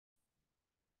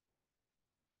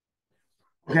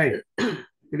Okay,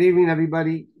 good evening,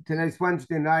 everybody. Tonight's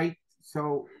Wednesday night,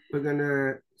 so we're going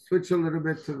to switch a little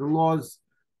bit to the laws,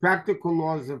 practical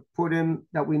laws of Purim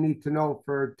that we need to know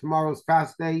for tomorrow's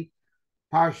fast day,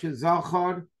 Parsha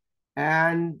Zachor,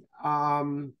 and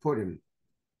Purim.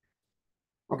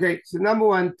 Okay, so number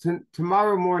one,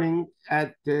 tomorrow morning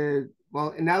at in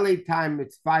LA time,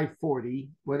 it's 5:40,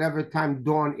 whatever time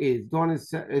dawn is. Dawn is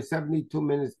 72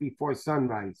 minutes before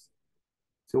sunrise.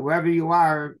 So wherever you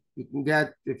are, you can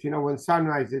get, if you know when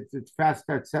sunrise is, it's fast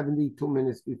at 72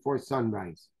 minutes before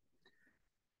sunrise.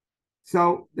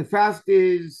 So the fast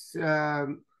is,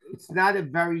 it's not a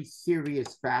very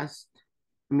serious fast.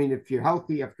 I mean, if you're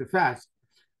healthy, you have to fast.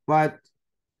 But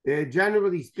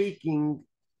generally speaking,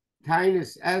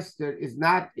 Tainus Esther is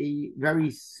not a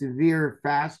very severe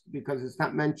fast because it's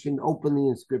not mentioned openly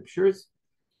in scriptures.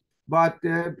 But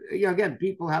again,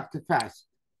 people have to fast.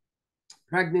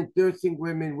 Pregnant nursing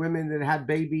women, women that had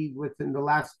babies within the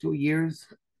last 2 years,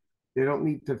 they don't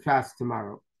need to fast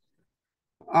tomorrow.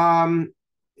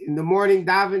 In the morning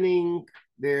davening,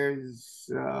 there's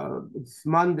it's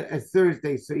Monday, it's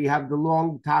Thursday, so you have the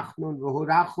long Tachnun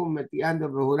v'Hurachum. At the end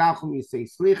of V'Hurachum, you say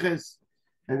Slichas,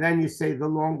 and then you say the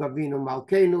long Avinu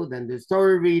Malkeinu. Then there's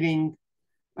Torah reading.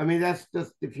 I mean, that's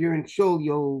just, if you're in shul,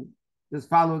 you'll just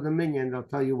follow the minyan. They'll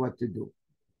tell you what to do.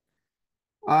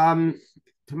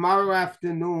 Tomorrow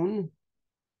afternoon,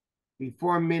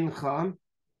 before Mincha,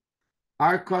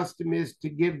 our custom is to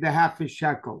give the half a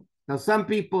shekel. Now, some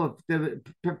people, if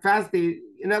the fast day,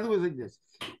 in other words, like this,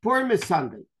 Purim is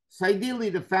Sunday. So ideally,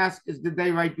 the fast is the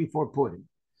day right before Purim.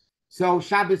 So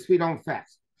Shabbos, we don't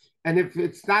fast. And if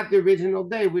it's not the original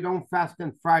day, we don't fast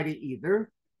on Friday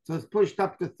either. So it's pushed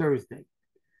up to Thursday.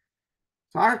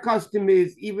 So our custom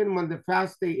is, even when the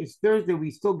fast day is Thursday,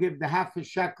 we still give the half a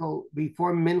shekel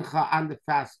before Mincha on the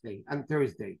fast day, on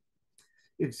Thursday.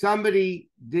 If somebody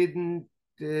didn't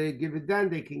give it then,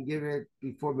 they can give it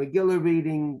before Megillah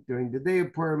reading, during the day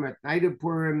of Purim, at night of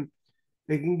Purim.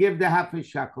 They can give the half a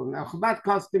shekel. Now, Chabad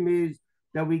custom is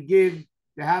that we give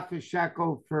the half a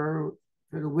shekel for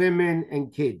the women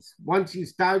and kids. Once you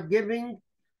start giving,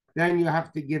 then you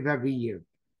have to give every year.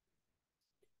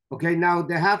 Okay, now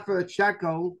the half a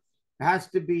shekel has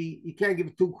to be, you can't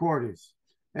give 2 quarters.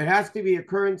 It has to be a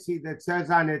currency that says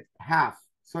on it half.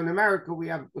 So in America, we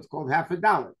have what's called half a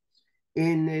dollar.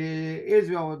 In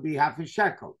Israel, it would be half a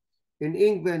shekel. In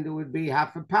England, it would be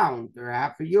half a pound or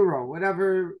half a euro,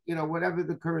 whatever, whatever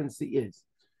the currency is.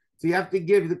 So you have to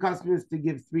give, the customers to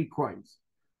give 3 coins.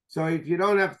 So if you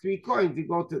don't have 3 coins, you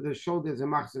go to the shoulders of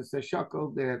Machzas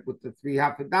shekel there with the 3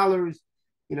 half a dollars.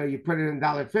 You put it in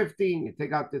 $1.15, you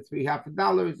take out the 3 half a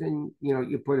dollars, and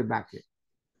you put it back in.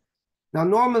 Now,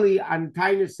 normally on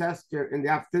Tainus Esther in the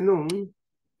afternoon,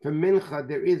 for Mincha,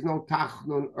 there is no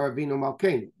Tachnun or Avinu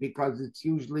Malkeinu because it's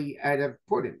usually Erev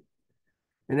Purim.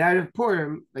 And Erev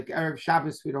Purim, like Erev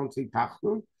Shabbos, we don't say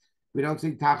Tachnun. We don't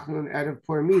say Tachnun Erev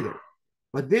Purim either.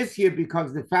 But this year,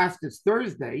 because the fast is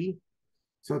Thursday,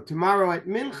 so tomorrow at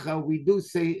Mincha, we do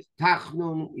say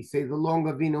Tachnun, we say the long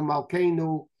Avinu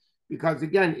Malkeinu, because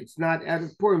again, it's not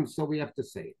Erev Purim, so we have to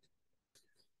say it.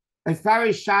 As far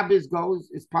as Shabbos goes,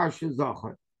 it's Parsha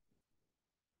Zachor.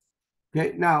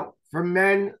 Okay, now for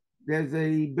men, there's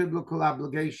a biblical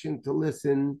obligation to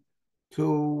listen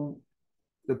to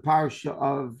the Parsha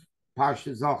of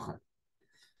Parsha Zachor.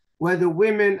 Whether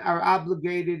women are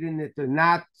obligated in it or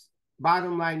not,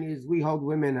 bottom line is we hold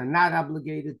women are not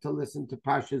obligated to listen to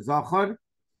Parsha Zachor.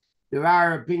 There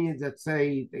are opinions that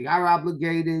say they are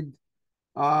obligated.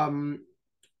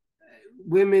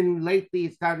 Women lately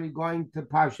started going to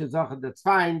Parsha Zachor, that's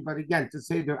fine, but again, to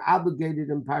say they're obligated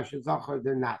in Parsha Zachor,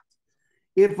 they're not.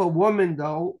 If a woman,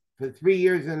 though, for 3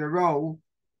 years in a row,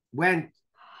 went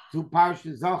to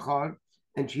Parsha Zachor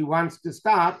and she wants to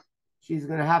stop, she's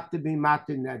going to have to be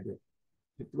matir neder.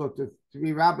 To go to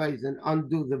 3 rabbis and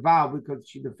undo the vow, because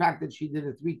the fact that she did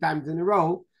it 3 times in a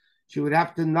row, she would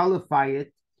have to nullify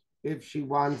it if she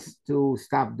wants to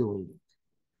stop doing it.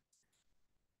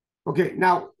 Okay,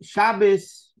 now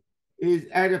Shabbos is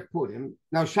Erev Purim.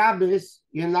 Now Shabbos,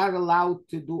 you're not allowed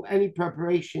to do any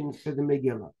preparations for the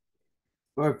Megillah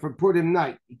or for Purim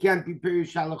night. You can't prepare your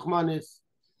Shalach Manis.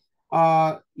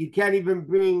 You can't even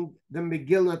bring the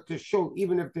Megillah to shul,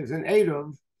 even if there's an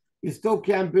Erev. You still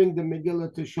can't bring the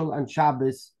Megillah to shul on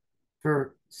Shabbos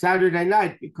for Saturday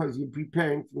night because you're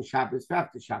preparing from Shabbos for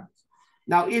after Shabbos.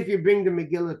 Now, if you bring the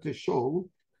Megillah to shul,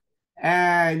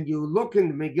 and you look in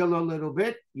the Megillah a little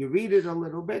bit, you read it a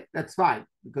little bit, that's fine,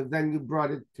 because then you brought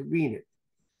it to read it.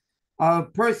 A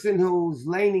person who's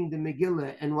learning the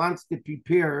Megillah and wants to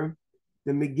prepare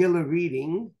the Megillah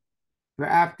reading for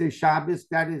after Shabbos,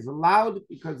 that is allowed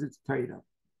because it's Torah.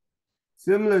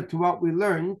 Similar to what we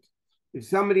learned, if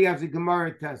somebody has a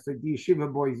Gemara test, like the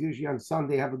yeshiva boys usually on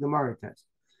Sunday have a Gemara test.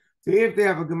 So if they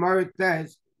have a Gemara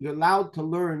test, you're allowed to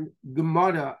learn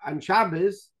Gemara on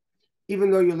Shabbos, even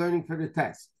though you're learning for the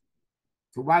test.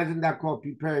 So why isn't that called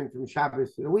preparing from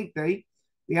Shabbos for the weekday?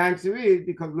 The answer is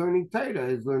because learning Torah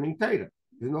is learning Torah.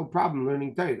 There's no problem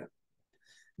learning Torah.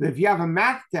 But if you have a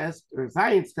math test or a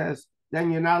science test,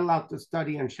 then you're not allowed to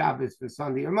study on Shabbos for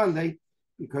Sunday or Monday,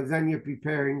 because then you're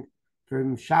preparing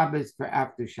from Shabbos for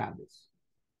after Shabbos.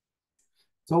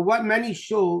 So what many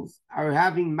shuls are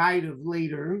having Ma'ariv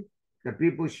later, that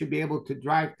people should be able to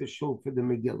drive to shul for the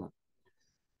Megillah.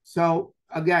 So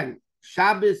again,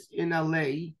 Shabbos in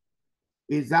LA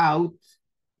is out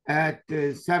at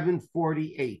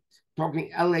 7:48,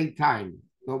 talking LA time,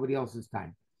 nobody else's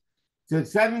time. So at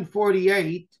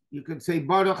 7:48, you could say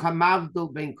Baruch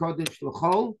HaMavdil Ben Kodesh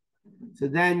L'Chol. So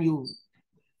then you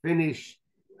finish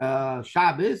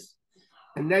Shabbos,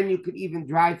 and then you could even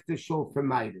drive to shul for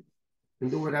Ma'ariv and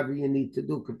do whatever you need to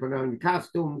do. You could put on your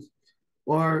costumes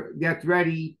or get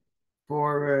ready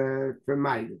for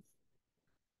Ma'ariv.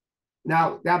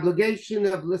 Now, the obligation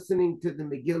of listening to the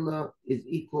Megillah is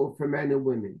equal for men and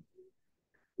women.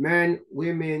 Men,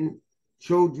 women,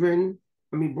 children,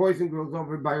 boys and girls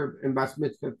over in Bas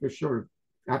Mitzvah for sure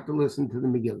have to listen to the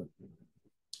Megillah.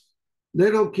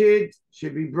 Little kids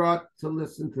should be brought to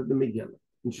listen to the Megillah.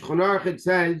 In Shulchan Aruch it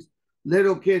says,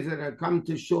 little kids that are come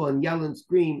to shul and yell and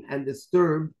scream and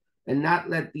disturb and not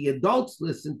let the adults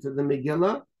listen to the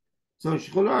Megillah. So in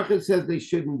Shulchan Aruch it says they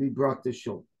shouldn't be brought to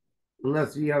shul,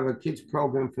 unless we have a kids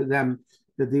program for them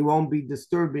that they won't be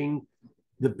disturbing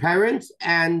the parents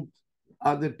and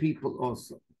other people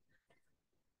also.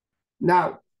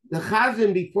 Now, the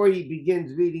Chazan, before he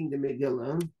begins reading the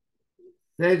Megillah,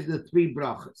 says the three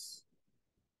brachas.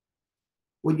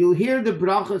 When you hear the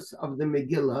brachas of the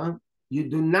Megillah, you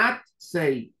do not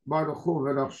say Baruch Hu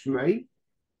V'Roch Shmei.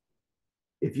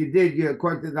 If you did,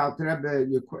 according to the Alter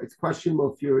Rebbe, it's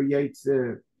questionable if you're Yates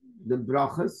the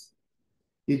brachas.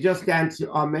 You just answer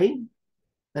Amen,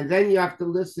 and then you have to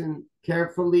listen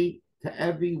carefully to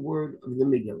every word of the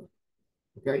Megillah.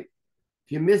 Okay? If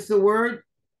you miss a word,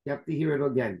 you have to hear it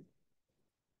again.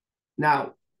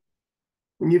 Now,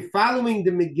 when you're following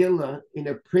the Megillah in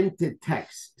a printed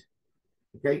text,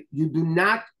 okay, you do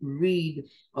not read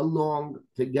along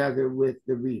together with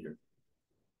the reader.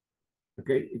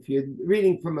 Okay? If you're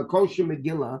reading from a kosher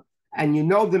Megillah and you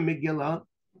know the Megillah,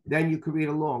 then you can read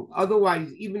along.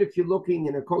 Otherwise, even if you're looking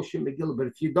in a kosher Megillah, but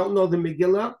if you don't know the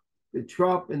Megillah, the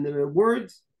trop and the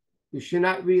words, you should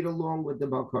not read along with the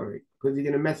Balkari, because you're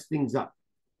going to mess things up.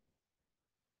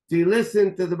 So you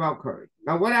listen to the Balkari.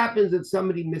 Now, what happens if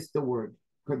somebody missed a word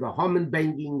because of hum and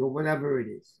banging or whatever it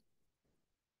is?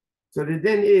 So the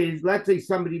din is, let's say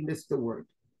somebody missed a word.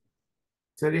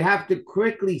 So they have to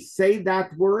quickly say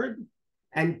that word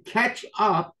and catch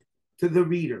up to the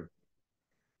reader.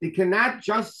 They cannot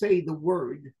just say the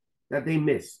word that they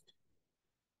missed,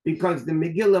 because the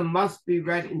Megillah must be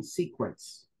read in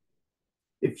sequence.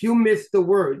 If you miss the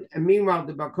word, and meanwhile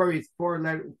the Bakari is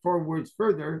four words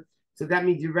further, so that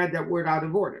means you read that word out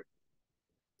of order.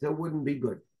 So it wouldn't be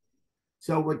good.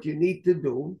 So what you need to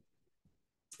do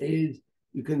is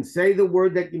you can say the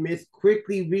word that you missed,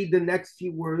 quickly read the next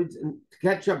few words and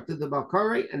catch up to the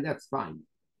Bakari, and that's fine.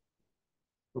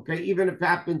 Okay, even if it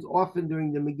happens often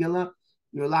during the Megillah,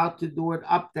 you're allowed to do it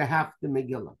up to half the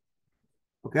Megillah.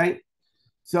 Okay?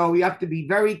 So you have to be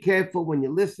very careful when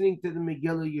you're listening to the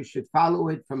Megillah. You should follow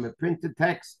it from a printed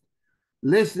text.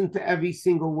 Listen to every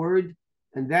single word,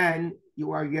 and then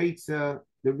you are Yetza,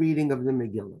 the reading of the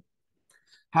Megillah.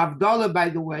 Havdalah, by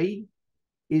the way,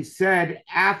 is said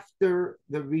after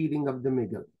the reading of the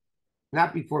Megillah,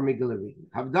 not before Megillah reading.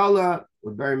 Havdalah,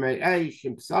 with Berimei Eish,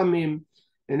 and Psamim,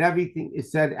 and everything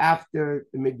is said after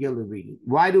the Megillah reading.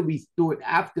 Why do we do it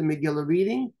after Megillah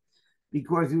reading?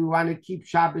 Because we want to keep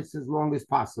Shabbos as long as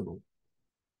possible.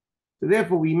 So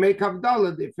therefore, we make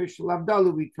Havdalah, the official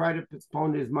Havdalah, we try to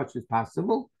postpone it as much as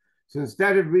possible. So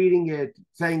instead of reading it,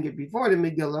 saying it before the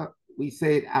Megillah, we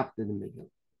say it after the Megillah.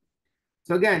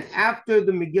 So again, after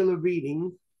the Megillah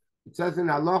reading, it says in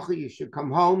Halacha, you should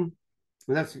come home,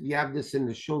 unless you have this in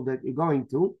the shul that you're going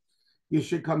to, you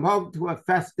should come home to a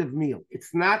festive meal.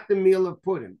 It's not the meal of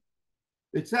Purim.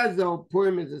 It says, though,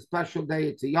 Purim is a special day.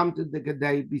 It's a Yom Tov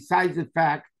day, besides the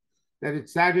fact that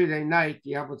it's Saturday night,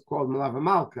 you have what's called Malava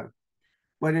Malka.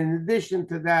 But in addition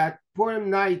to that, Purim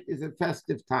night is a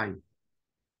festive time.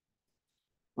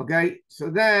 Okay, so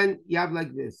then you have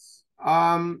like this.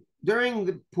 During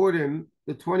the Purim,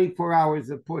 the 24 hours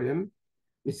of Purim,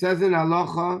 it says in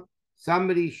Halacha,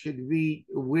 somebody should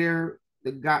wear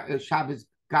the Shabbos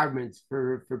garments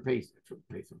for Pesach,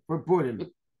 for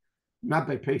Purim. Not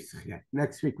by Pesach yet.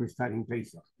 Next week we're starting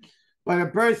Pesach. But a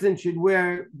person should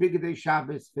wear Bigdei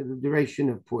Shabbos for the duration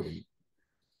of Purim.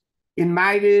 In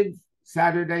Ma'ariv,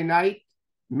 Saturday night,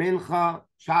 Mincha,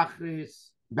 Shachris,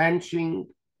 benching,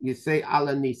 you say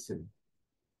Ala Nisim.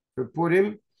 For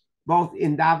Purim, both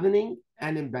in davening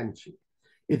and in benching.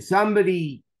 If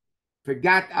somebody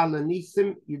forgot Ala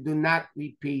Nisim, you do not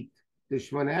repeat the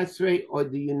Shemona Esrei, or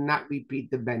do you not repeat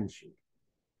the benching?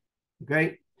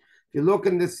 Okay? If you look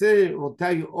in the Siddur, it will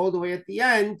tell you all the way at the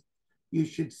end, you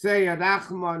should say a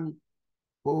Rachman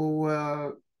who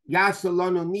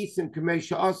Yasalonu Nisim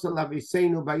Kamesha Osal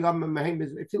Aviseinu Bayom Mahem.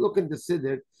 If you look in the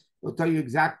Siddur, it will tell you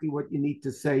exactly what you need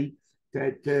to say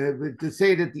to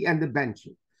say it at the end of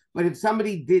benching. But if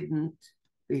somebody didn't,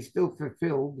 they still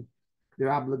fulfilled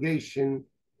their obligation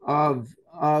of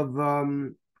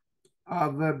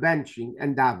benching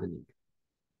and davening.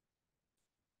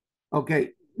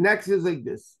 Okay, next is like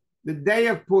this. The day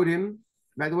of Purim,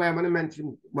 by the way, I'm going to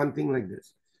mention one thing like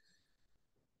this.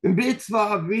 The mitzvah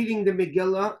of reading the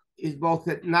Megillah is both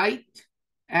at night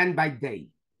and by day.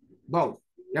 Both.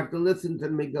 You have to listen to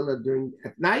the Megillah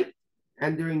at night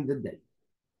and during the day.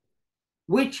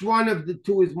 Which one of the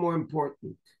two is more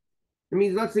important? It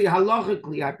means, let's say,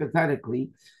 halachically,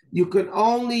 hypothetically, you can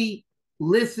only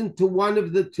listen to one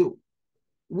of the two.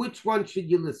 Which one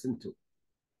should you listen to?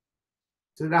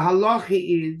 So the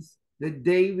halacha is the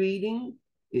day reading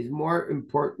is more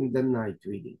important than night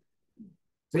reading.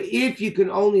 So if you can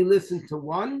only listen to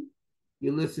one,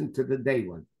 you listen to the day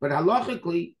one. But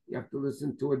halachically, you have to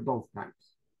listen to it both times.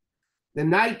 The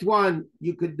night one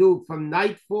you could do from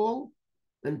nightfall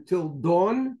until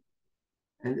dawn,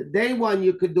 and the day one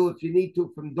you could do, if you need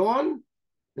to, from dawn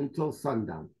until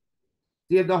sundown.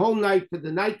 So you have the whole night for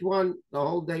the night one, the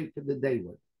whole day for the day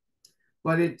one.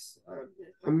 But it's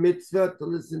a mitzvah to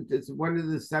listen to. It's one of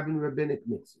the 7 rabbinic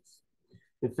mitzvahs.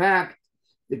 In fact,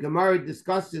 the Gemara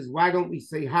discusses, why don't we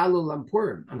say Halal on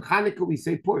Purim? On Hanukkah we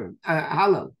say Purim,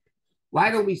 Halal. Why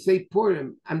don't we say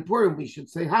Purim? On Purim we should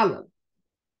say Halal.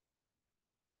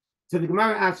 So the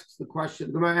Gemara asks the question,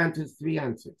 the Gemara answers 3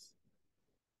 answers.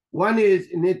 One is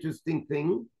an interesting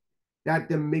thing, that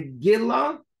the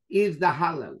Megillah is the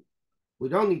Halal. We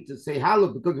don't need to say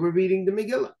Halal because we're reading the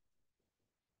Megillah.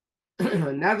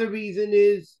 Another reason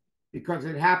is because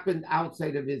it happened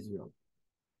outside of Israel.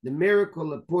 The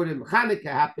miracle of Purim, Hanukkah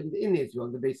happened in Israel,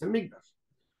 in the Bais Din.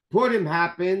 Purim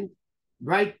happened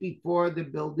right before the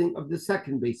building of the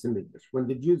second Bais Din, when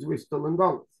the Jews were still in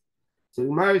Golos. So the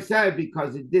Gemara said,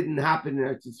 because it didn't happen in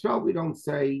Eretz Yisrael, we don't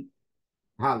say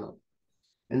Halal.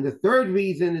 And the third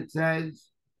reason, it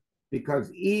says,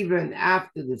 because even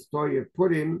after the story of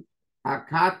Purim,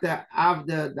 Hakata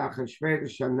Avda Dachashver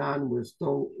Shanan were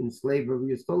still in slavery,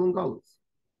 we are still in Golos.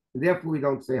 Therefore, we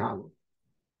don't say Halal.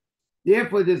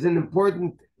 Therefore, there's an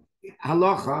important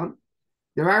halacha.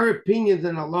 There are opinions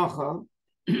in halacha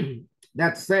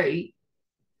that say,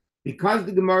 because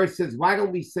the Gemara says, why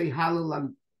don't we say Halal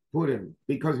on Purim?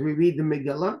 Because we read the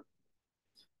Megillah.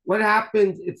 What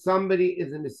happens if somebody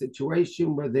is in a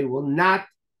situation where they will not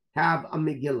have a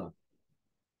Megillah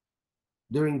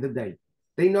during the day?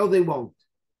 They know they won't.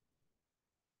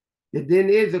 The din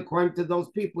is, according to those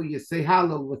people, you say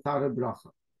Halal without a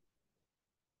bracha.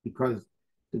 Because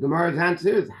the Gemara's answer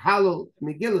is Halal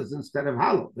Megillahs instead of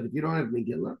Halal. But if you don't have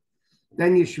Megillah,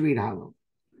 then you should read Halal.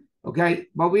 Okay?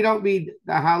 But we don't read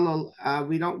the Halal,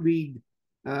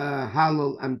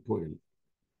 Halal and Purim.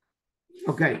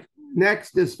 Okay.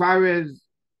 Next, as far as,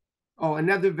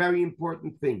 another very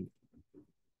important thing.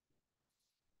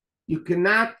 You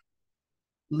cannot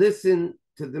listen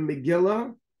to the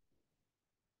Megillah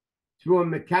through a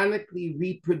mechanically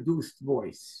reproduced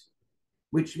voice,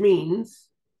 which means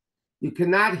you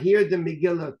cannot hear the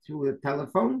Megillah through a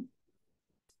telephone.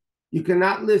 You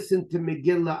cannot listen to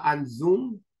Megillah on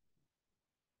Zoom.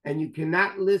 And you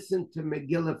cannot listen to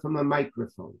Megillah from a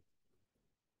microphone.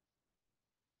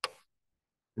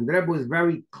 And the Rebbe was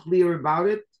very clear about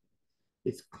it.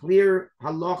 It's clear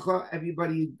halacha.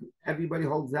 Everybody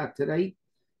holds that today.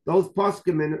 Those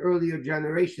poskim in an earlier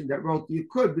generation that wrote you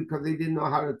could because they didn't know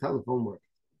how the telephone worked.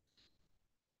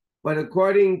 But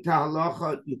according to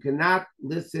halacha, you cannot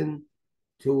listen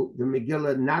to the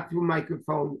Megillah not through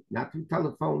microphone, not through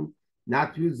telephone,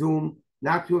 not through Zoom,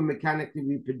 not through a mechanically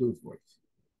reproduced voice.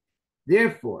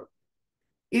 Therefore,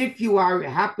 if you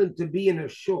happen to be in a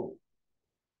shul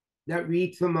that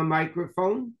reads from a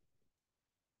microphone,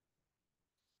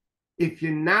 if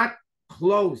you're not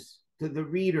close to the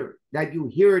reader that you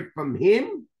hear it from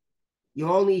him, you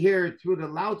only hear it through the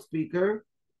loudspeaker,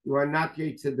 you are not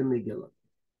Yetzer the Megillah.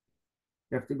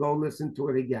 You have to go listen to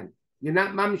it again. You're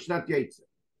not mamish, not yetzer,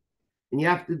 and you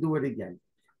have to do it again.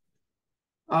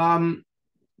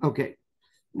 Okay.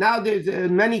 Now there's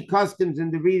many customs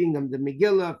in the reading of the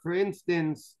Megillah. For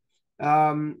instance,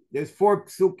 there's 4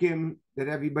 psukim that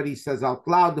everybody says out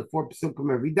loud, the 4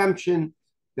 psukim of redemption.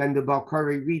 Then the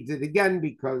Balkari reads it again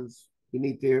because you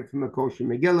need to hear from a kosher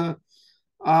Megillah.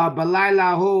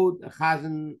 Balayla Hod, the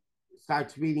Chazan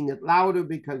starts reading it louder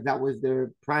because that was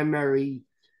their primary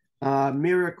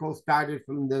miracle, started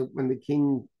from when the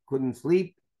king couldn't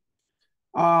sleep.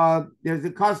 There's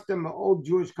a custom, an old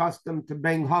Jewish custom, to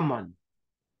bang Haman.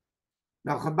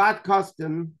 Now, Chabad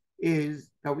custom is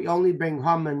that we only bang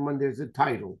Haman when there's a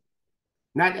title.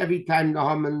 Not every time the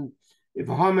Haman, if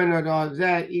Haman or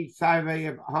Razeh, each Sarve,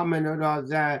 if Haman or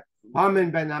Razeh,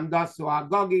 Haman ben Amdasu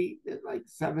Agogi, there's like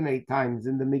 7, 8 times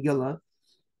in the Megillah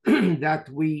that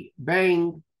we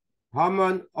bang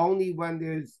Haman only when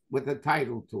there's with a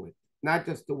title to it, not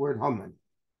just the word Haman.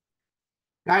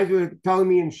 Guys were telling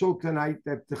me in shul tonight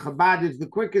that the Chabad is the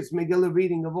quickest Megillah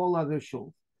reading of all other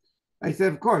shuls. I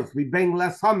said, of course, we bang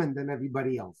less Haman than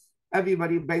everybody else.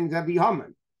 Everybody bangs every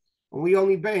Haman. And we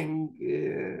only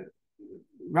bang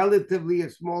relatively a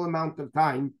small amount of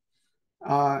times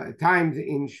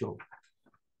in shul.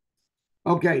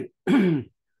 Okay.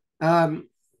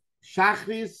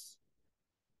 Shachris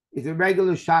is a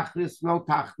regular Shachris, no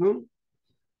Tachnun.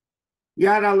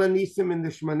 Yad al-Anisim in the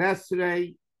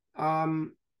Shmonesrei.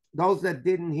 Those that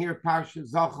didn't hear Parsha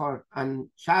Zachar on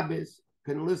Shabbos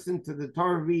can listen to the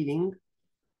Torah reading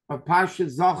of Parsha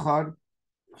Zachar,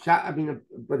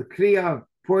 but the Kriya of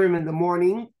Purim in the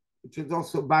morning, which is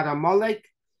also Bar Amalek,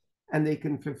 and they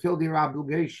can fulfill their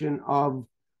obligation of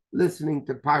listening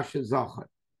to Parsha Zachar.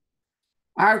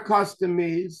 Our custom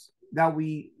is that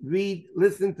we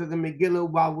listen to the Megillah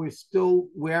while we're still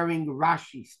wearing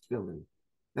Rashi's tefillin.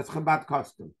 That's Chabad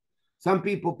custom. Some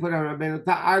people put on Rabbeinu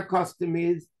Tam. Our custom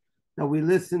is that we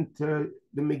listen to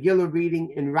the Megillah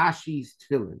reading in Rashi's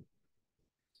tefillin.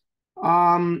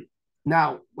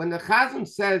 Now, when the Chazan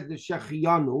says the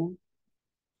Shechiyanu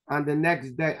on the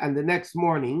next day, on the next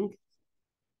morning,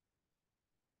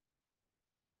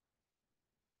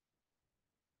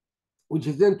 which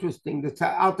is interesting,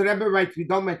 the Alter Rebbe writes we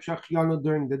don't make Shechiyanu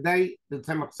during the day. The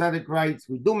Tzemach Tzedek writes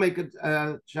we do make it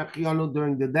Shechiyanu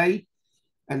during the day,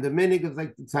 and the minig is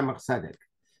like the Tzemach Tzedek.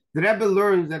 The Rebbe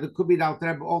learns that it could be the Alter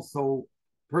Rebbe also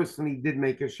personally did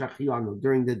make a Shechiyanu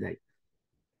during the day.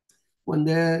 When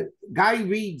the guy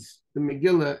reads the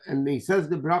Megillah and he says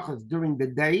the brachas during the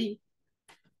day,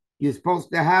 you're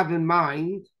supposed to have in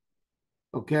mind,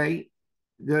 okay,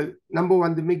 the number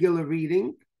one, the Megillah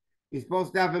reading. You're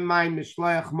supposed to have in mind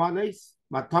Mishloach Manes,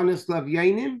 Matanis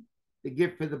Lavyanim, the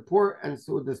gift for the poor, and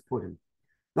Sudas Purim.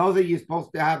 Those are you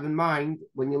supposed to have in mind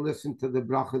when you listen to the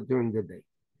brachas during the day.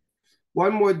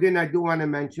 One more thing I do want to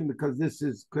mention, because this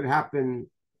could happen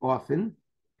often.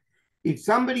 If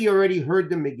somebody already heard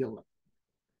the Megillah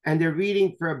and they're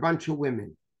reading for a bunch of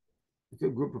women, it's a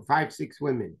group of 5, 6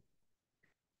 women.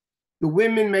 The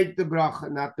women make the bracha,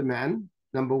 not the man,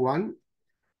 number one,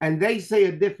 and they say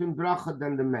a different bracha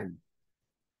than the men.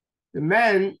 The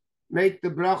men make the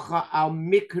bracha al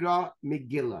mikra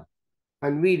Megillah,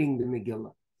 on reading the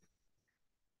Megillah.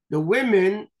 The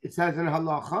women, it says in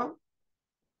halacha,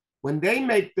 when they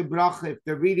make the bracha, if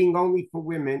they're reading only for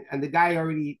women, and the guy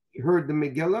already heard the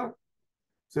Megillah,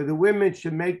 so the women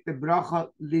should make the bracha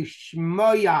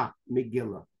lishmoya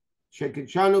Megillah.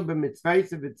 Shekitshanu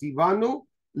b'mitzvayse v'tzivanu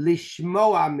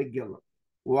lishmoa Megillah.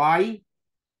 Why?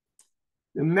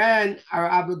 The men are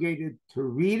obligated to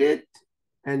read it,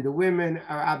 and the women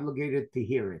are obligated to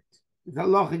hear it. There's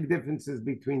halachic differences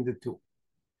between the two.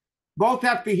 Both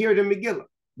have to hear the Megillah,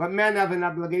 but men have an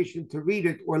obligation to read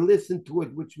it or listen to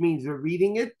it, which means they're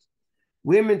reading it.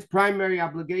 Women's primary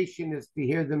obligation is to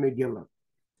hear the Megillah.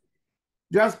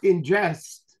 Just in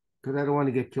jest, because I don't want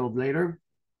to get killed later,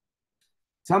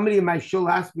 somebody in my shul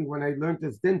asked me when I learned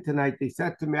this din tonight, they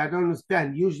said to me, I don't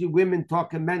understand. Usually women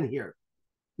talk and men hear.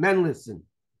 Men listen.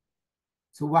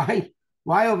 So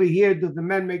why over here do the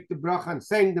men make the bracha and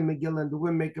saying the Megillah and the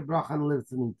women make a bracha and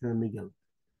listening to the Megillah?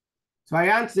 So I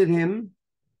answered him,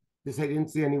 this I didn't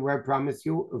see anywhere, I promise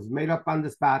you. It was made up on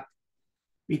the spot.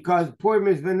 Because Purim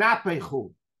is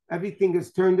v'napechu. Everything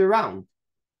is turned around.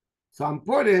 So on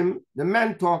Purim, the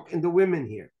men talk and the women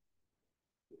hear.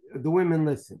 The women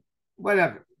listen.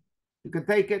 Whatever. You can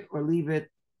take it or leave it.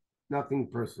 Nothing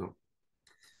personal.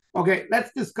 Okay,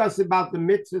 let's discuss about the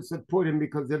mitzvahs of Purim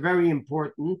because they're very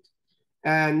important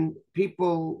and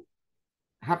people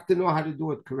have to know how to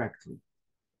do it correctly.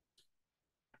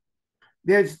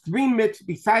 There's 3 mitzvahs,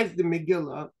 besides the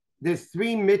Megillah, there's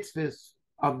 3 mitzvahs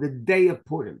of the day of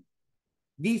Purim.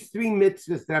 these three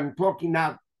mitzvahs that I'm talking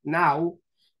about now,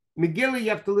 Megillah, you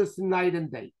have to listen night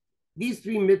and day. These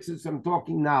three mitzvahs I'm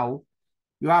talking now,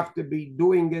 you have to be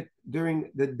doing it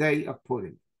during the day of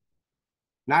Purim,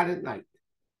 not at night.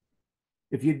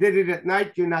 If you did it at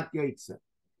night, you're not Yetzer.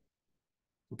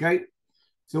 Okay?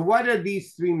 So what are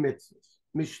these three mitzvahs?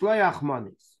 Mishloach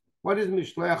manis. What does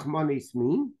Mishloach manis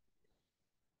mean?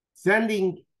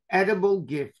 Sending edible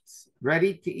gifts,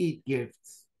 ready to eat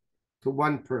gifts to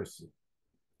one person.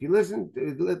 If you listen,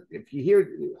 if you hear,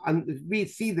 if we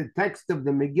see the text of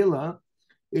the Megillah,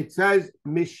 it says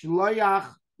Mishloach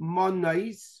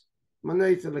manis.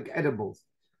 Manis are like edibles.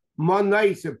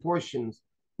 Manis are portions.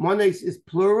 Manis is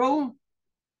plural.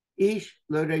 Ish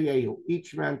l'reyehu,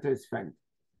 each man to his friend.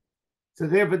 So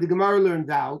therefore, the Gemara learned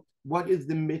out what is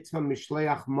the mitzvah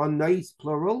mishleach manos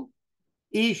plural.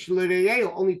 Ish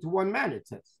l'reyehu, only to one man it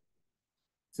says.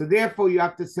 So therefore, you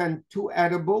have to send two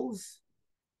edibles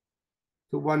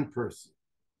to one person.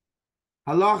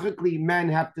 Halachically, men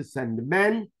have to send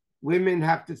men, women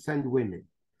have to send women.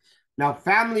 Now,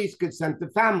 families could send to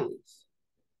families.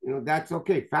 That's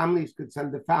okay. Families could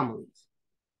send to families.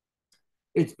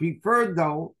 It's preferred,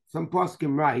 though, some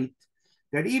poskim write,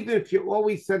 that even if you're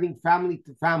always sending family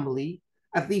to family,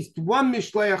 at least one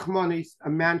mishleach manis a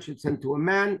man should send to a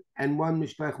man, and one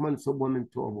mishleach manis a woman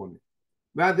to a woman.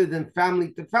 Rather than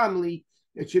family to family,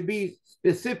 it should be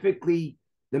specifically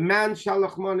the man's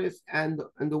shalach manis and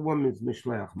the woman's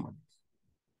mishleach manis.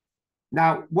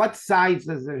 Now, what size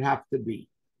does it have to be?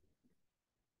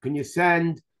 Can you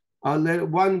send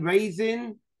one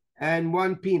raisin and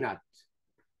one peanut?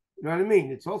 You know what I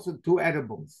mean? It's also two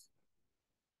edibles.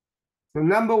 So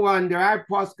number one, there are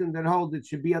poskim that hold it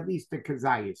should be at least a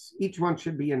kazayas. Each one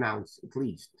should be an ounce, at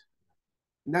least.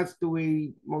 And that's the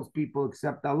way most people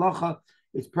accept halacha.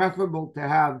 It's preferable to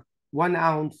have 1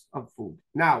 ounce of food.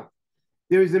 Now,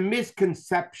 there is a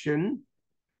misconception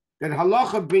that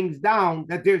halacha brings down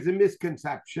that there's a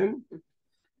misconception,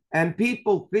 and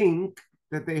people think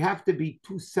that they have to be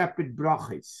 2 separate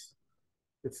brachas.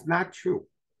 It's not true.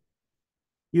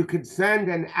 You could send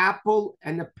an apple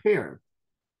and a pear.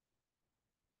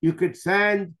 You could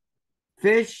send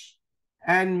fish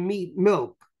and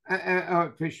milk,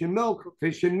 fish and milk,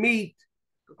 fish and meat,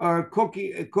 or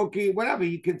cookie, whatever.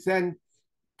 You can send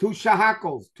 2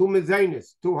 shahakos, 2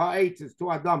 mezenis, 2 ha'etzes, 2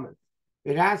 adamas.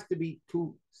 It has to be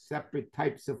 2 separate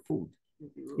types of food.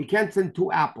 You can't send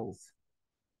 2 apples.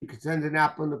 You can send an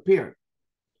apple and a pear.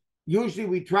 Usually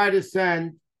we try to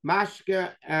send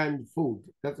mashke and food.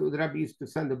 That's what the Rabbi used to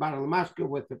send, a bottle of mashke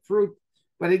with the fruit.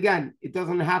 But again, it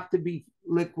doesn't have to be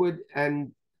liquid,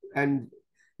 and it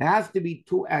has to be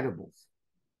 2 edibles.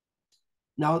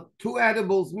 Now, 2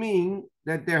 edibles mean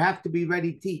that there have to be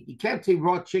ready to eat. You can't say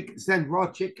raw chicken, send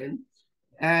raw chicken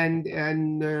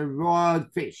and raw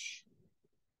fish.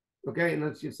 Okay,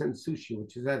 unless you send sushi,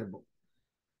 which is edible.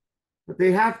 But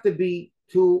they have to be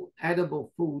 2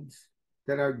 edible foods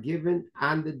that are given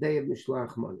on the day of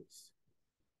Mishloach Manos.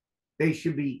 They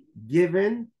should be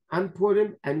given on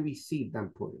Purim and received on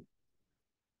Purim.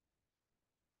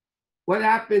 What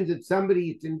happens if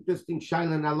somebody, it's an interesting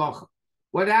shaila in halacha.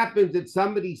 What happens if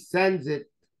somebody sends it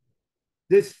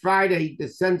this Friday to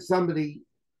send somebody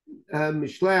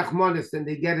Mishloach Manos and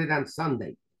they get it on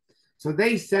Sunday? So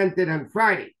they sent it on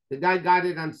Friday. The guy got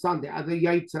it on Sunday. Are they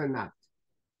yaitz or not?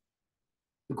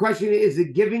 The question is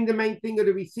it giving the main thing or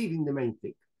the receiving the main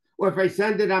thing? Or if I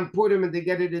send it on Purim and they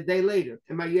get it a day later,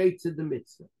 am I yaitz the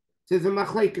mitzvah? There's a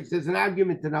machlekes, there's an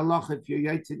argument in halacha if you're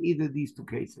yaitz in either of these 2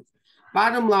 cases.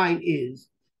 Bottom line is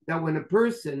that when a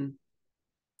person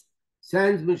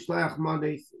sends mishloach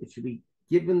manos, it should be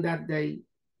given that day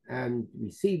and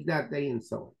received that day and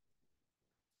so on.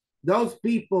 Those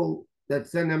people that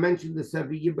send, I mentioned this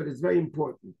every year, but it's very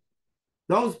important.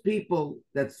 Those people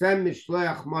that send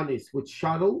mishloach manos with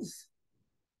shuttles,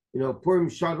 Purim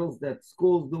shuttles that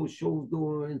schools do, shuls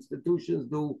do, institutions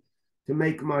do to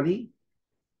make money,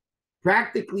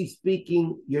 practically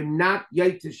speaking, you're not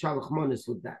yaitz shalach manos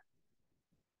with that.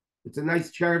 It's a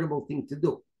nice charitable thing to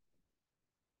do.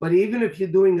 But even if you're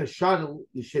doing a shuttle,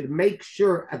 you should make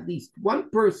sure at least one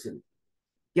person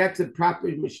gets a proper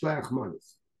mishloach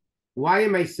manos. Why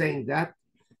am I saying that?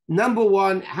 Number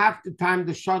one, half the time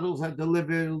the shuttles are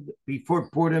delivered before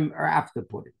Purim or after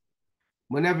Purim,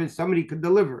 whenever somebody could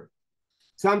deliver it.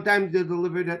 Sometimes they're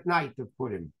delivered at night of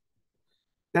Purim.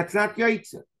 That's not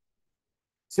yaitza.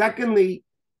 Secondly,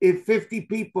 if 50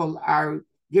 people are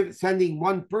sending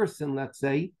one person, let's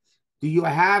say, do you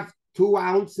have 2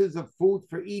 ounces of food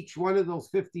for each one of those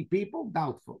 50 people?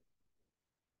 Doubtful.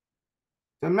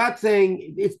 So I'm not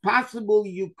saying it's possible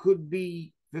you could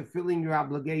be fulfilling your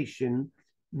obligation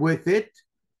with it,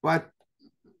 but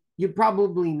You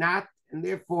probably not, and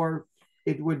therefore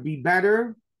it would be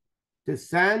better to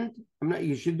send.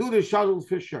 You should do the shuttles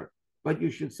for sure, but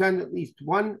you should send at least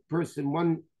one person,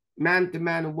 one man to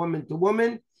man, and woman to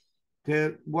woman,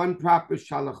 to one proper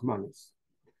shalach manis.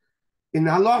 In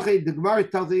halacha, the Gemara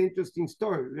tells an interesting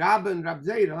story. Rabba and Rab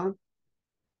Zera,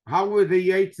 how were the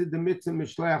yates of the mitzvah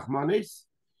mishleach manis?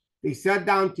 They sat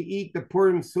down to eat the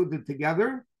Purim Suda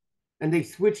together, and they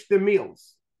switched the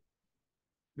meals.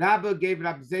 Rabba gave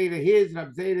Rab Zera his,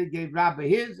 Rab Zera gave Rabba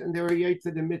his, and they were yates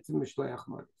of the mitzvah mishleach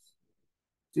manis.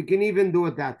 So you can even do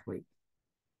it that way.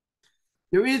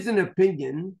 There is an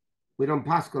opinion, we don't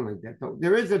paskin like that though.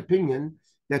 There is an opinion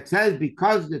that says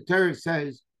because the Torah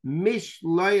says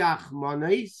mishleach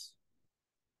manis,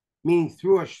 meaning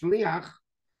through a shliach,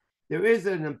 there is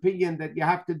an opinion that you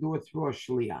have to do it through a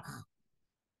shliach.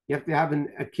 You have to have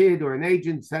a kid or an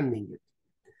agent sending it.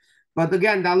 But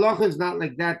again, the halacha is not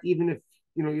like that, even if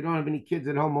you don't have any kids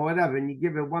at home or whatever, and you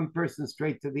give it one person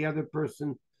straight to the other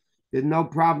person, there's no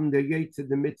problem. They're yates of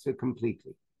the mitzvah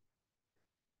completely.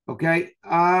 Okay,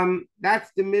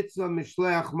 that's the mitzvah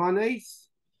mishleach manis.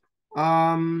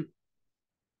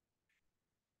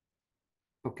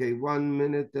 Okay, 1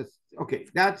 minute.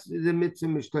 That's the mitzvah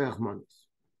mishleach manis.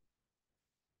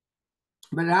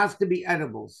 But it has to be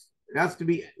edibles. It has to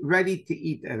be ready to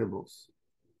eat edibles.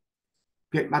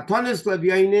 Okay, matanis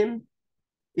levyanim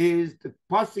is, the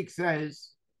pasuk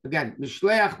says again,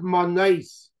 mishleach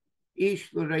manis ish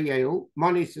l'reyeu.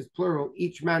 Manis is plural,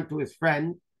 each man to his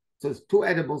friend. So it's 2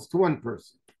 edibles to 1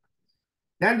 person.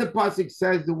 Then the pasuk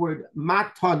says the word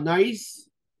matanis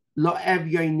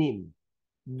lo'evyanim,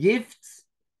 gifts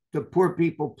to poor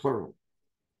people, plural.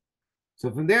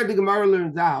 So from there, the Gemara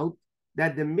learns out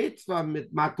that the mitzvah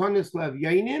matanis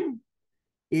lo'evyanim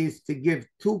is to give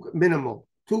 2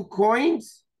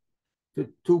 coins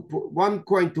to 1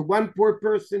 coin to 1 poor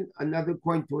person, another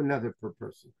coin to another poor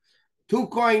person. 2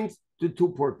 coins to 2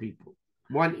 poor people,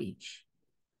 1 each.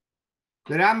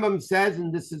 The Rambam says,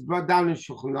 and this is brought down in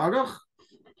Shulchan Aruch,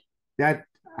 that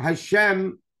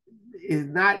Hashem is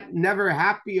never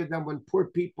happier than when poor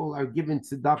people are given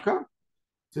tzedakah.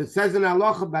 So it says in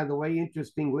halacha, by the way,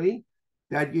 interestingly,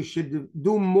 that you should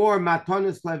do more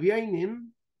matanos lavyanim,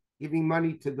 giving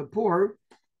money to the poor,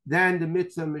 than the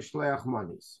mitzvah mishleach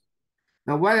manis.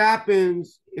 Now, what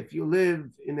happens if you live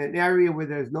in an area where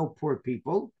there's no poor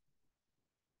people?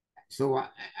 So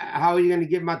how are you going to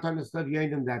give matanos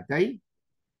lavyanim that day?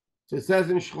 So it says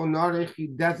in Shulchan Aruch,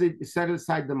 you set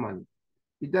aside the money.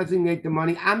 You designate the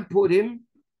money and Purim.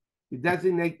 You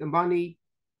designate the money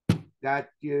that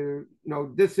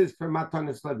this is for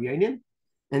matanos lavyanim.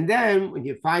 And then when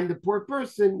you find the poor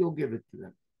person, you'll give it to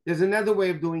them. There's another way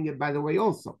of doing it, by the way,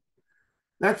 also.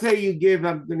 Let's say you give,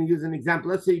 I'm going to use an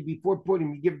example. Let's say before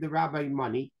Purim, you give the rabbi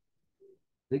money.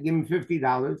 They give him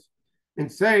 $50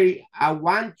 and say, I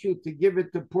want you to give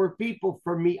it to poor people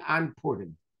for me on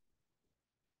Purim.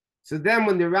 So then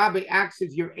when the rabbi acts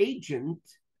as your agent,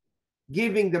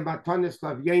 giving the matanos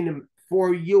lavyanim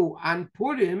for you on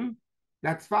Purim,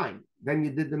 that's fine. Then you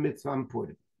did the mitzvah on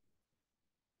Purim.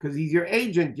 Because he's your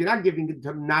agent. You're not giving it to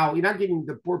him now. You're not giving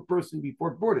the poor person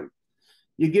before Purim.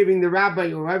 You're giving the rabbi,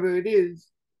 or whoever it is,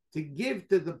 to give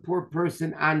to the poor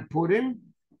person on Purim.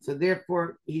 So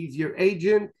therefore, he's your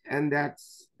agent, and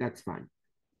that's fine.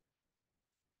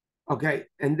 Okay,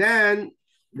 and then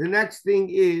the next thing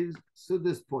is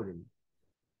Sudas Purim.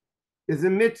 There's a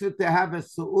mitzvah to have a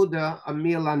su'uda, a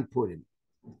meal on Purim.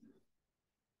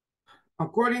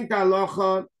 According to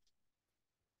halacha,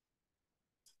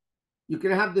 you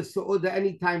can have the su'uda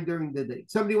anytime during the day. If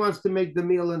somebody wants to make the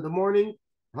meal in the morning,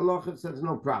 halacha says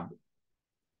no problem.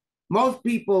 Most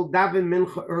people daven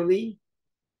mincha early,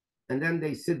 and then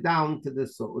they sit down to the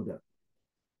su'uda.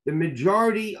 The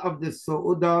majority of the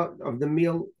su'uda, of the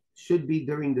meal, should be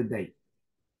during the day.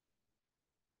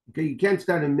 Okay, you can't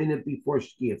start a minute before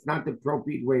shkia. It's not the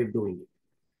appropriate way of doing it.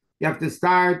 You have to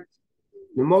start,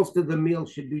 most of the meal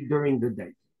should be during the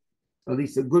day. At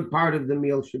least a good part of the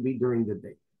meal should be during the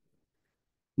day.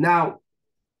 Now,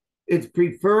 it's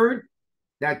preferred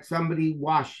that somebody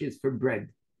washes for bread.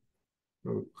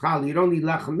 You don't need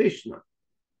lechem mishnah,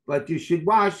 but you should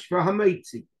wash for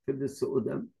hamaitzi, for the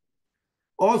su'udah.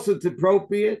 Also, it's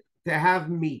appropriate to have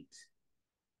meat.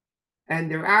 And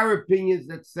there are opinions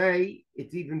that say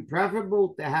it's even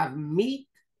preferable to have meat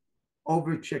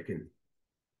over chicken.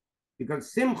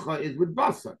 Because simcha is with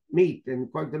basar, meat. And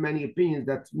according to many opinions,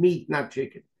 that's meat, not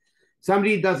chicken.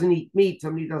 Somebody doesn't eat meat,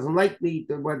 somebody doesn't like meat,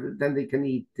 then they can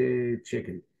eat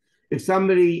chicken. If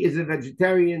somebody is a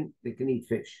vegetarian, they can eat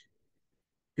fish.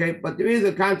 Okay, but there is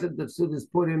a concept of Sudas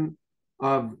Purim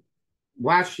of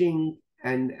washing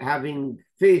and having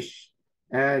fish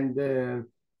and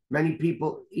many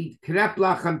people eat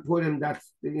kreplach on Purim.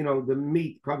 That's the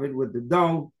meat covered with the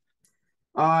dough.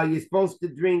 You're supposed to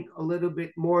drink a little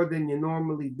bit more than you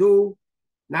normally do,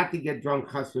 not to get drunk,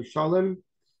 chas v'sholem.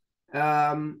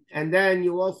 And then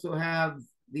you also have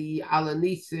the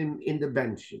alanisim in the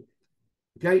benching.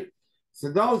 Okay, so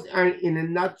those are, in a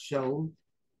nutshell,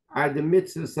 are the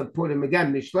mitzvahs of Purim.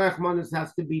 Again, Mishlech Manos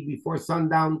has to be before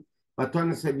sundown.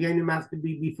 Matanas Havyenim has to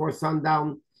be before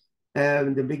sundown.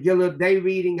 The Megillah day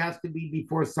reading has to be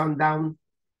before sundown.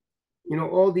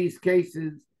 All these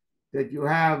cases that you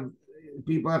have,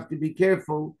 people have to be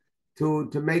careful to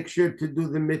make sure to do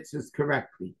the mitzvahs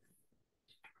correctly.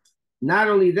 Not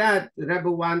only that, the Rebbe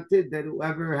wanted that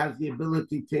whoever has the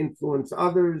ability to influence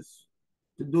others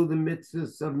to do the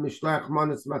mitzvahs of Mishlech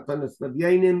Manos Matanas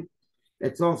Havyenim,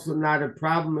 it's also not a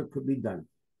problem. It could be done.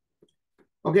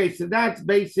 Okay, so that's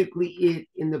basically it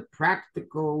in the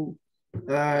practical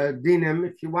dinim.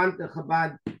 If you want the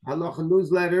Chabad Halacha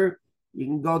newsletter, you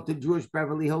can go to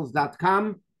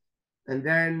jewishbeverlyhills.com, and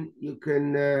then you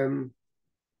can,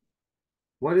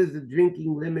 what is the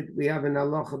drinking limit we have in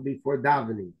Halacha before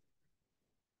davening?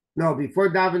 No, before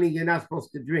davening, you're not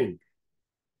supposed to drink.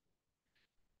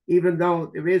 Even though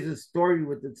there is a story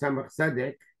with the Tzemach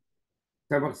Tzedek.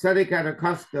 Tzemach Tzedek had a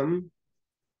custom,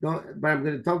 but I'm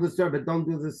going to tell the story, but don't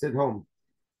do this at home.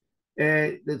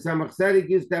 The Tzemach Tzedek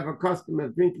used to have a custom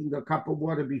of drinking a cup of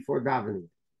water before davening.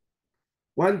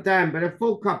 One time, but a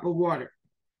full cup of water.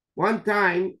 One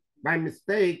time, by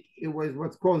mistake, it was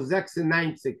what's called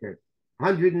 96,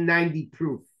 190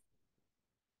 proof.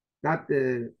 Not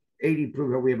the 80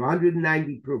 proof, but we have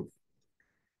 190 proof.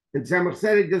 And Tzemach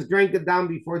Tzedek just drank it down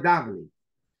before davening.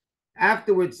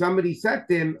 Afterwards, somebody said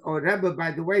to him, "Oh, Rebbe,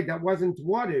 by the way, that wasn't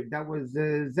water. That was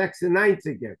 96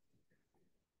 again."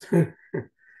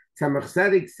 Tzemach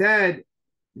Tzedek said,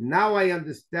 "Now I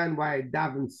understand why I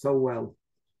daven so well."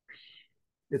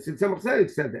 Tzemach Tzedek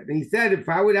said that. And he said, if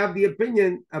I would have the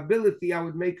ability, I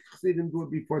would make Chassidim do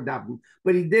it before davening.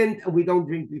 But he didn't, and we don't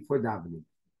drink before davening.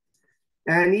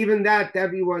 And even that,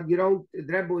 everyone, the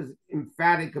Rebbe was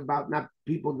emphatic about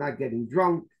people not getting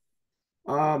drunk.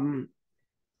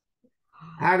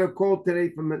 Had a call today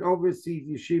from an overseas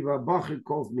yeshiva. A Bachar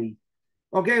calls me.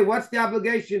 Okay, what's the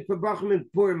obligation for Bachar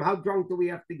and Purim? How drunk do we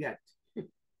have to get?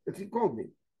 That's he called me.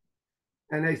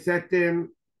 And I said to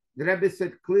him, the Rebbe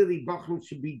said clearly Bachar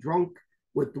should be drunk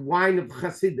with the wine of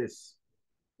Chassidus.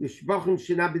 The Bachar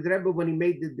should not be the Rebbe when he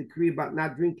made the decree about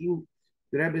not drinking.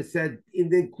 The Rebbe said,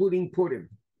 including Purim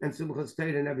and Simchas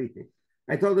Torah and everything.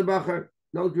 I told the Bachar,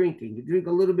 no drinking. You drink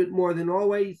a little bit more than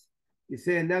always. You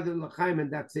say another l'chaim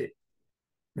and that's it.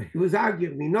 But he was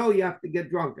arguing me, no, you have to get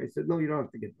drunk. I said, no, you don't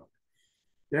have to get drunk.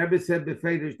 The Rebbe said,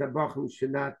 befedish that Bachar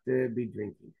should not be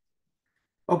drinking.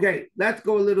 Okay, let's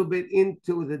go a little bit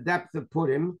into the depth of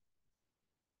Purim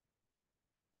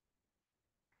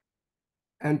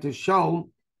and to show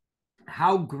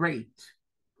how great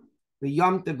the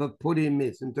Yom Tov of Purim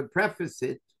is. And to preface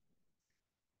it,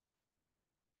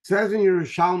 says in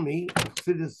Yerushalmi,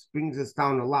 Chassidus brings us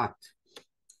down a lot,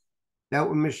 that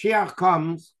when Mashiach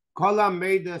comes, Kol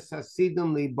HaMeidas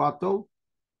Hasidim Libato,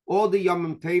 all the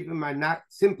Yom Tovim are not,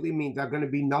 simply means are going to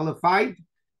be nullified,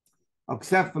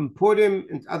 except from Purim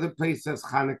and other places,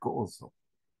 Chanukah also.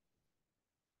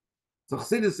 So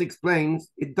Chassidus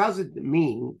explains, it doesn't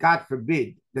mean, God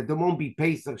forbid, that there won't be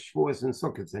Pesach, Shavuos, and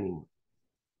Sukkot anymore,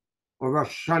 or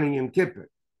Rosh Hashanah and Yom Kippur,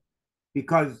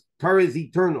 because Torah is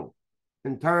eternal,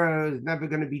 and Torah is never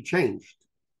going to be changed.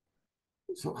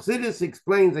 So Chassidus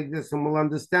explains like this, and we'll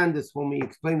understand this when we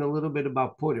explain a little bit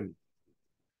about Purim.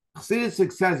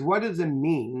 Chassidus says, what does it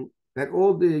mean that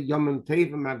all the Yom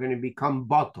Tovim are going to become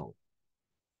batal?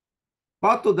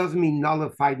 Batal doesn't mean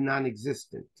nullified,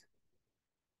 non-existent.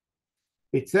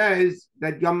 It says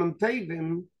that Yom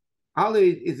Tovim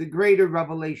is a greater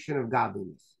revelation of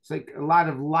godliness. It's like a lot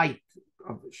of light,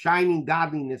 of shining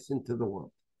godliness into the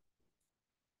world.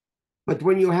 But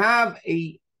when you have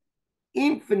a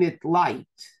infinite light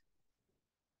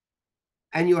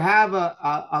and you have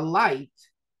a light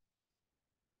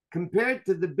compared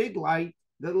to the big light,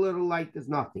 the little light is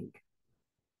nothing.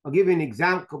 I'll give you an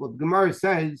example. What Gemara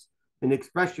says, an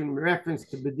expression in reference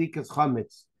to Bedikas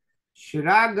Chametz,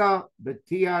 Shiraga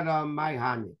Betiara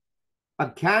Maihane. A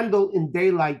candle in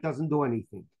daylight doesn't do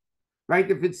anything, right?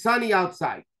 If it's sunny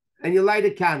outside and you light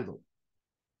a candle,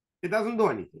 it doesn't do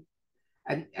anything.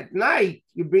 And at night,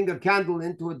 you bring a candle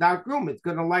into a dark room, it's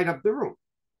going to light up the room.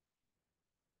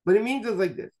 But it means it's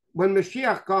like this. When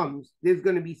Mashiach comes, there's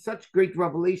going to be such great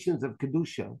revelations of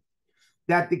Kedusha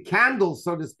that the candles,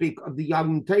 so to speak, of the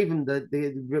Yom Tovim,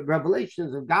 the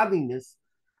revelations of godliness,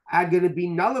 are going to be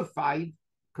nullified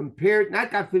compared,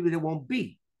 not God forbid it won't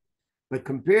be, but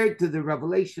compared to the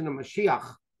revelation of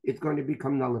Mashiach, it's going to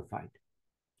become nullified.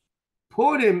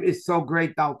 Purim is so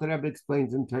great, the Alter Rebbe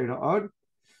explains in Torah Or.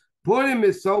 Purim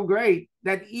is so great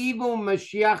that even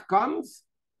Mashiach comes,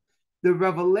 the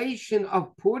revelation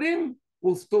of Purim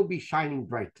will still be shining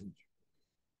brightly,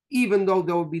 even though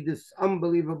there will be this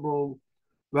unbelievable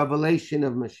revelation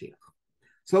of Mashiach.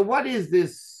 So what is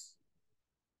this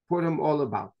Purim all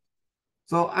about?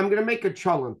 So I'm going to make a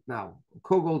cholent now,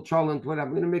 kugel, cholent, whatever.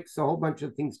 I'm going to mix a whole bunch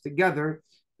of things together,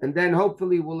 and then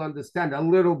hopefully we'll understand a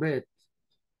little bit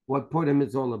what Purim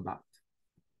is all about.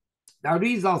 Now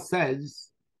Rizal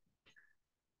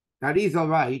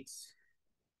writes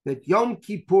that Yom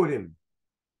Kippurim,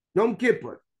 Yom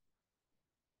Kippur,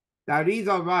 the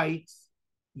Rizal writes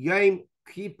Yom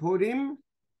Kippurim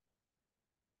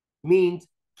means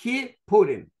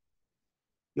Kippurim.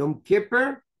 Yom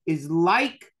Kippur is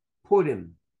like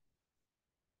Purim.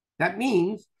 That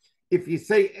means if you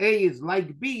say A is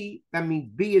like B, that means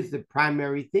B is the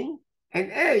primary thing, and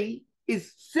A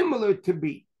is similar to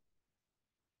B.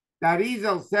 The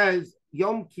Arizal says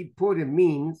Yom Kippurim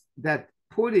means that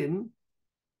Purim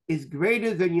is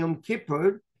greater than Yom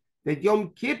Kippur, that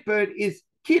Yom Kippur is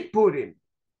Kippurim.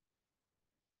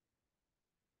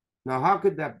 Now, how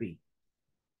could that be?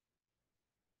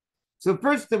 So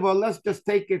first of all, let's just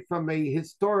take it from a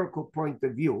historical point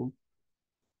of view.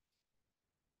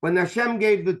 When Hashem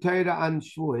gave the Torah on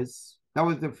Shavuos, that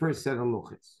was the first set of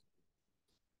halachos.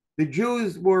 The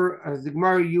Jews were, as the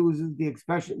Gemara uses the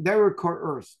expression, they were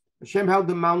coerced. Hashem held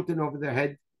the mountain over their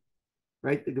head,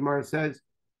 right? The Gemara says,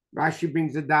 Rashi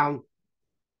brings it down,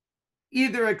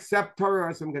 either accept Torah or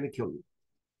else I'm going to kill you.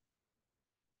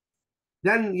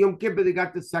 Then Yom Kippur, they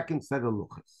got the second set of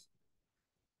halachos.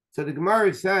 So the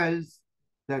Gemara says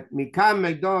that Mikam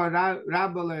Megdor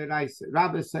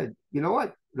Rabbi said, you know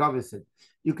what? Rabbi said,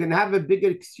 you can have a bigger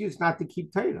excuse not to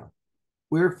keep Torah.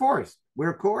 We're forced.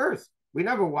 We're coerced. We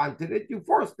never wanted it. You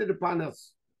forced it upon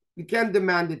us. You can't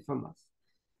demand it from us.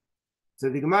 So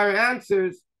the Gemara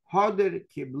answers, Hader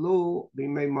kiblu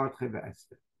b'mei Mordechai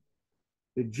ve'Esther.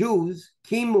 The Jews,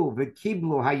 kimu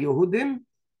v'kiblu ha'Yehudim,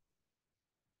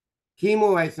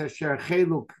 kimu es asher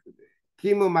cheluk,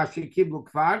 kimu mashi kiblu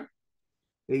kvar,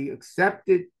 they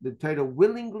accepted the Torah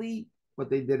willingly, but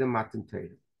they did a Matan Torah.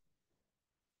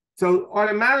 So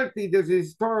automatically there's a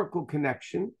historical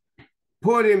connection.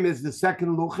 Purim is the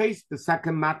second luches, the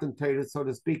second Matan Torah, so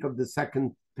to speak, of the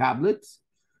second tablets.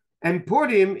 And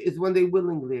Purim is when they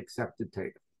willingly accepted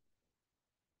Torah.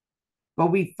 But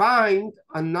we find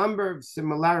a number of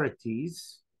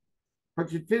similarities,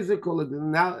 such as physical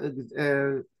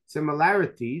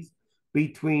similarities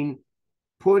between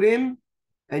Purim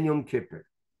and Yom Kippur.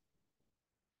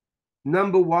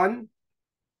 Number one,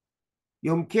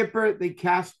 Yom Kippur, they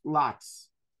cast lots,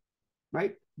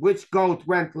 right? Which goat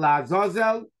went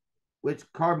La'azazel, which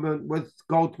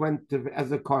goat went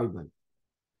as a korban.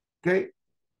 Okay?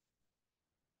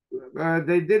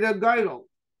 They did a girdle,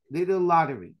 they did a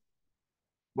lottery.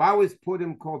 Why was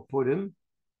Purim called Purim?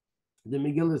 The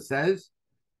Megillah says,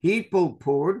 people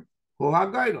poured who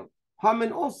had girdle.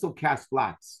 Haman also cast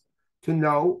lots to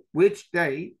know which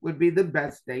day would be the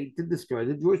best day to destroy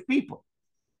the Jewish people.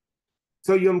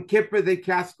 So Yom Kippur, they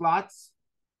cast lots,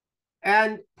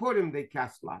 and Purim, they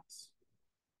cast lots.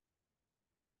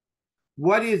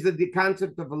 What is the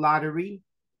concept of a lottery?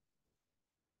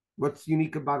 What's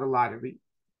unique about a lottery?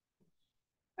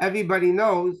 Everybody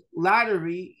knows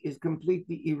lottery is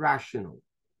completely irrational.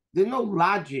 There's no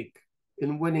logic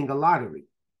in winning a lottery.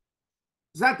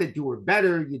 It's not that you were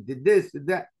better, you did this, did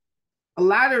that. A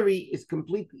lottery is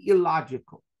completely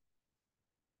illogical.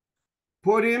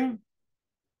 Purim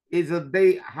is a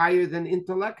day higher than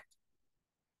intellect,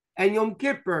 and Yom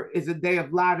Kippur is a day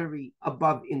of lottery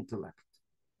above intellect.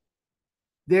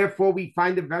 Therefore, we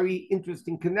find a very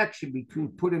interesting connection between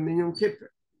Purim and Yom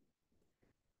Kippur.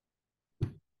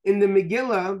 In the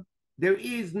Megillah, there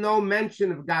is no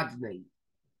mention of God's name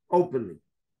openly.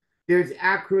 There's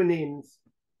acronyms,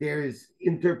 there's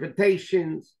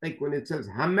interpretations, like when it says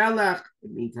Hamelech,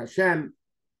 it means Hashem.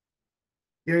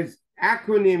 There's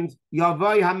acronyms,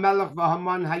 Yavai Hamelech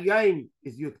v'Haman Hayim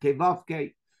is Yud Kei Vav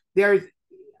Kei. There's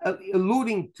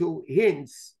alluding to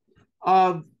hints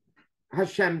of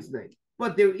Hashem's name,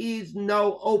 but there is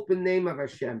no open name of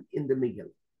Hashem in the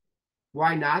Megillah.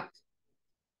 Why not?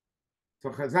 So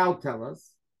Chazal tell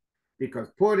us, because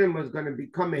Purim was going to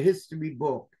become a history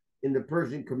book in the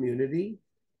Persian community,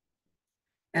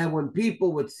 and when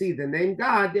people would see the name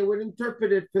God, they would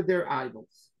interpret it for their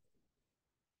idols.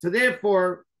 So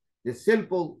therefore, the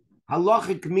simple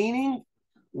halachic meaning,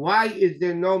 why is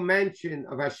there no mention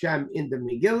of Hashem in the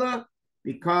Megillah?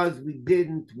 because we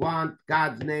didn't want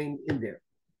God's name in there,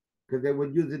 because they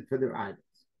would use it for their idols.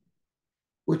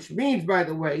 Which means, by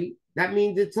the way, that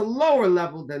means it's a lower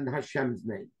level than Hashem's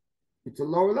name. It's a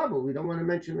lower level. We don't want to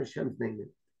mention Hashem's name in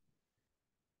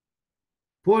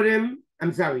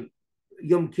it.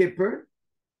 Yom Kippur,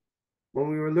 when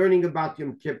we were learning about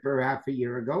Yom Kippur half a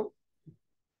year ago,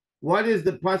 what does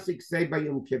the pasuk say by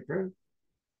Yom Kippur?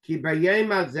 Ki b'yom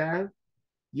hazeh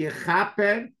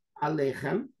yechaper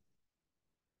aleichem.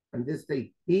 On this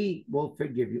day, he will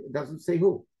forgive you. It doesn't say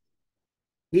who.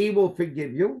 He will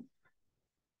forgive you.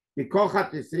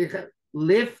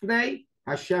 Lifnei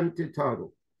Hashem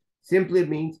titaru. Simply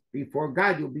means before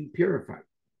God you'll be purified.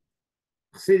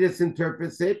 Chassidus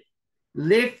interprets it.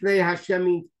 Lifnei Hashem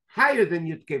means higher than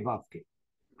Yudke Vavke,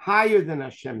 higher than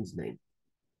Hashem's name.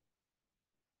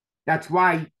 That's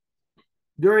why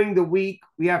during the week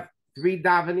we have 3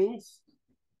 davenings.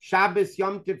 Shabbos,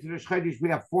 Yom Tov, Rosh Chodesh, we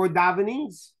have 4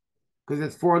 davenings because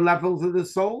it's 4 levels of the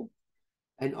soul.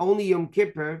 And only Yom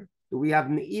Kippur we have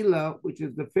Ne'ilah, which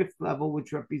is the 5th level,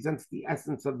 which represents the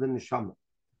essence of the neshama.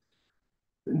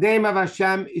 The name of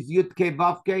Hashem is Yudke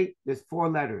Vavke. There's 4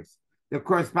 letters that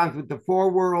corresponds with the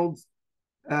 4 worlds,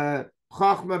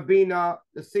 Chachma Bina,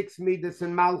 the 6 Midas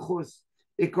and Malchus.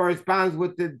 It corresponds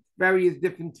with the various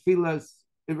different tefillas.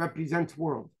 It represents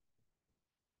world.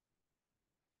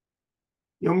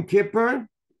 Yom Kippur,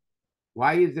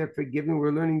 why is there forgiving?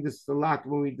 We're learning this a lot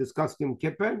when we discuss Yom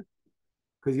Kippur,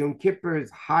 because Yom Kippur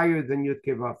is higher than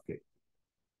Yudke Vavke.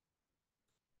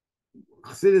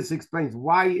 Chassidus explains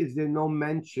why is there no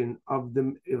mention of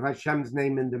Hashem's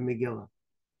name in the Megillah.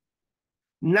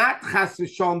 Not Chas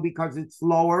v'Shalom because it's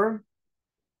lower.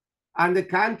 On the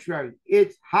contrary,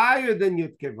 it's higher than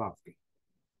Yudke Vavke.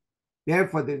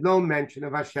 Therefore, there's no mention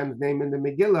of Hashem's name in the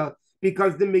Megillah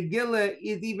because the Megillah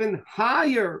is even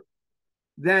higher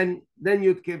than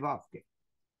Yudke Vavke.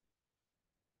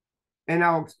 And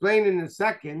I'll explain in a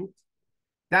second.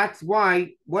 That's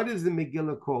why, what is the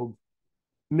Megillah called?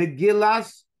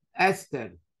 Megillas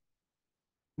Esther.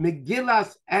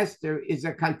 Megillas Esther is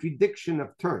a contradiction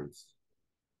of terms.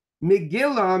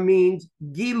 Megillah means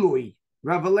Gilui,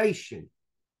 revelation.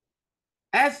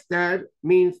 Esther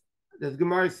means, as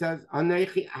Gemara says,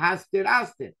 Anechi Haster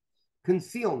Aster,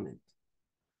 concealment.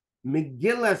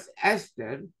 Megillas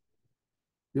Esther,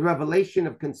 the revelation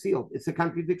of concealed, it's a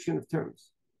contradiction of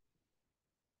terms.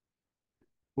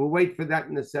 We'll wait for that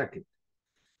in a second.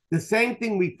 The same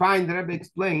thing we find, the Rebbe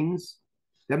explains,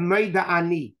 the Meida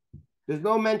Ani. There's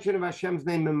no mention of Hashem's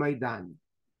name in Meida Ani.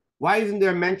 Why isn't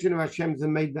there a mention of Hashem's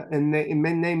name in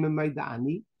Meida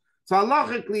Ani? So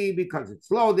halachically, because it's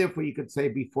low, therefore you could say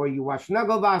before you wash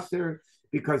Nagelwasser,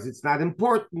 because it's not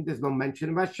important, there's no mention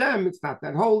of Hashem, it's not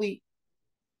that holy.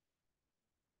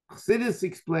 Chassidus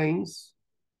explains,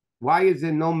 why is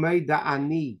there no Meida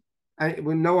Ani?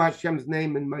 We know Hashem's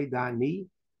name in Meida Ani,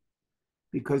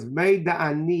 because Meida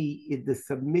Ani is the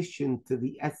submission to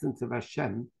the essence of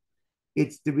Hashem.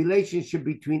 It's the relationship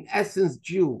between essence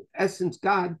Jew, essence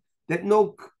God, that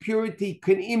no purity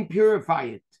can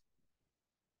impurify it.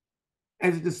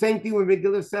 And it's the same thing with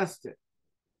Megillas Esther.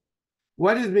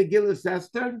 What is Megillas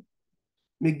Esther?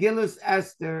 Megillas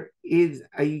Esther is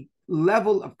a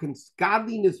level of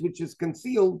godliness which is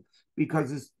concealed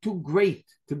because it's too great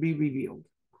to be revealed.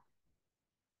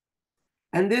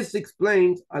 And this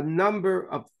explains a number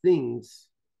of things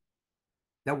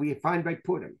that we find by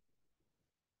Purim.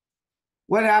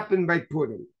 What happened by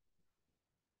Purim?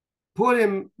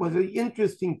 Purim was an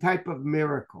interesting type of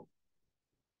miracle.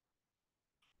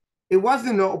 It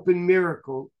wasn't an open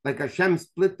miracle like Hashem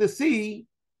split the sea,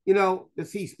 the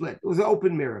sea split. It was an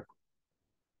open miracle.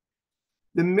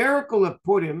 The miracle of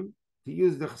Purim, to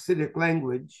use the Chassidic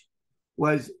language,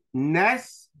 was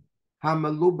Nes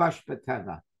HaMelubash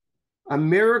B'Teva, a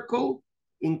miracle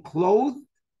enclosed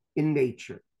in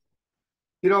nature.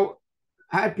 I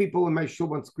had people in my shul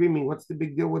once screaming, what's the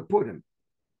big deal with Purim?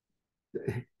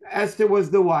 Esther was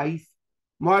the wife.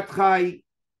 Mordechai,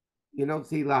 you don't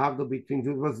see lahavdil between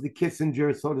Jews, was the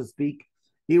Kissinger, so to speak.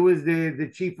 He was the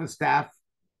chief of staff.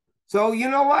 So you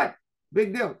know what?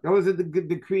 Big deal. That was a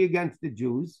decree against the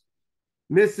Jews.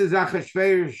 Mrs.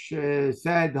 Achashverosh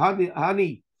said,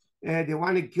 honey, they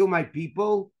want to kill my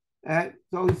people.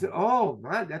 So he said, oh,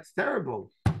 man, that's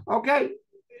terrible. Okay,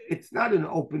 it's not an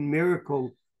open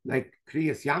miracle like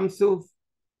Kriyas Yamsuf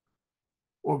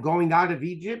or going out of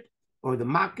Egypt or the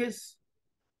Makkos.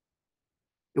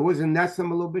 It was a Nesa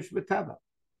Melubash B'Teva.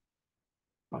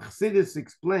 But Chassidus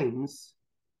explains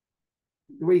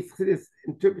the way Chassidus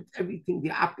interprets everything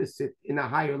the opposite in a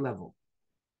higher level.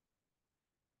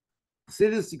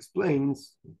 Chassidus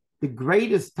explains the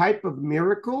greatest type of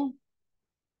miracle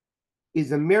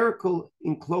is a miracle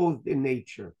enclosed in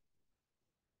nature,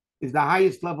 is the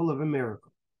highest level of a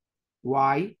miracle.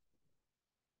 Why?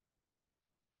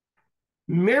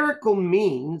 Miracle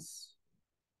means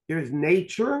there's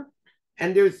nature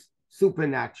and there's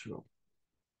supernatural.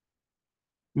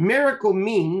 Miracle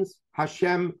means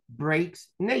Hashem breaks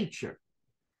nature.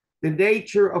 The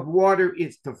nature of water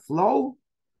is to flow.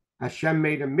 Hashem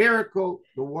made a miracle.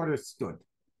 The water stood.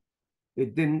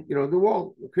 It didn't, the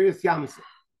wall, the Kriyas Yamsuf.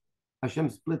 Hashem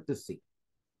split the sea.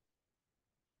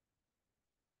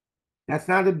 That's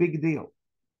not a big deal.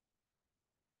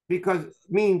 Because it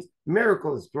means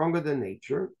miracle is stronger than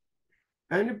nature,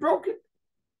 and it broke it.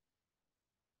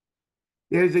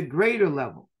 There's a greater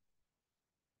level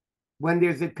when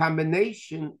there's a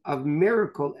combination of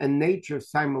miracle and nature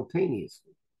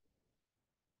simultaneously.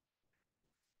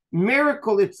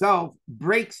 Miracle itself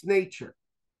breaks nature.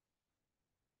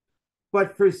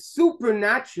 But for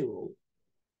supernatural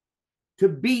to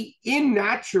be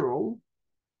innatural,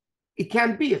 it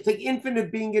can't be. It's like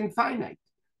infinite being infinite.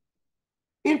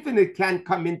 Infinite can't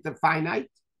come into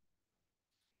finite.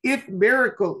 If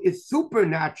miracle is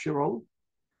supernatural,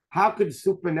 how could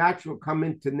supernatural come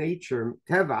into nature,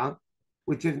 teva,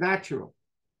 which is natural?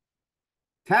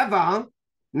 Teva,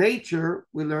 nature,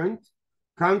 we learned,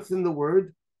 comes from the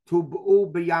word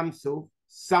tubu b'yamsuf,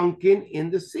 sunken in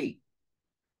the sea.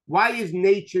 Why is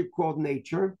nature called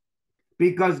nature?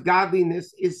 Because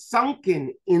godliness is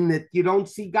sunken in it. You don't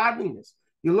see godliness.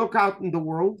 You look out in the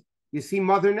world, you see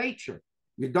Mother Nature.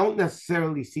 You don't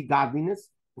necessarily see godliness.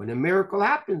 When a miracle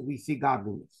happens, we see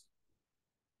godliness.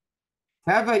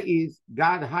 Teva is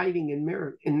God hiding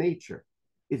in nature.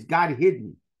 It's God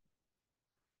hidden.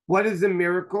 What is a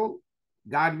miracle?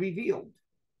 God revealed.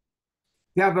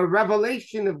 To have a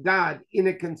revelation of God in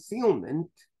a concealment,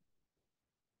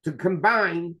 to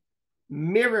combine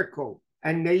miracle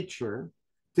and nature,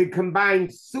 to combine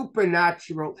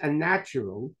supernatural and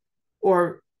natural,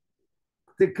 or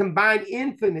to combine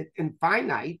infinite and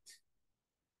finite,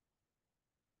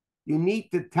 you need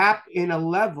to tap in a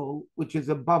level which is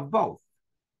above both.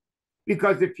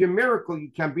 Because if you're miracle,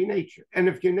 you can't be nature. And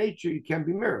if you're nature, you can't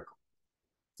be miracle.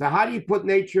 So how do you put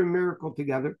nature and miracle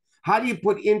together? How do you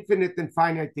put infinite and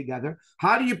finite together?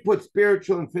 How do you put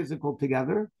spiritual and physical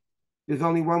together? There's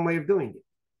only one way of doing it.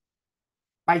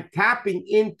 By tapping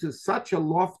into such a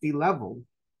lofty level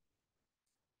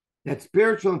that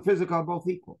spiritual and physical are both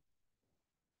equal.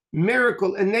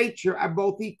 Miracle and nature are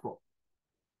both equal.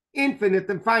 Infinite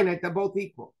and finite are both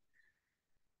equal.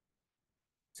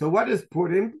 So what is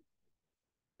Purim?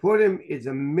 Purim is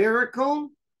a miracle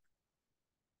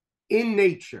in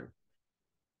nature.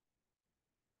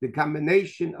 The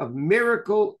combination of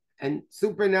miracle and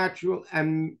supernatural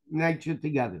and nature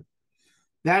together.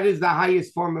 That is the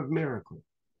highest form of miracle.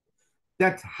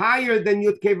 That's higher than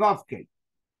Yud Kei Vav Kei.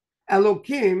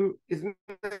 Elokim is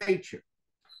nature.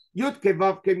 Yud Kei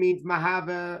Vav Kei means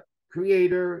Mahava,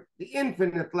 creator, the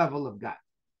infinite level of God.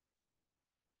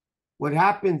 What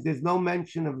happens, there's no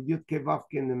mention of Yud Kei Vav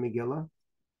Kei in the Megillah,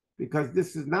 because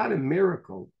this is not a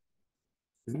miracle.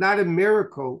 It's not a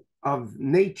miracle of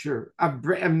nature, of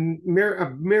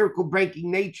miracle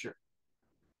breaking nature.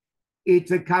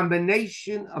 It's a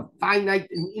combination of finite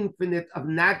and infinite, of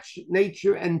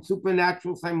nature and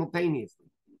supernatural simultaneously.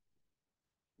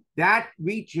 That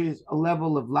reaches a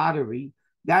level of lottery.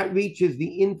 That reaches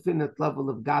the infinite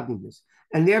level of godliness.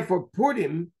 And therefore,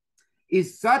 Purim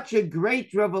is such a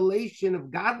great revelation of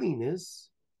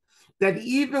godliness that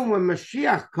even when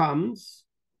Mashiach comes,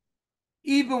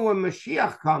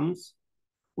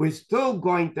 we're still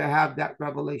going to have that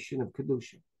revelation of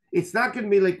Kedusha. It's not going to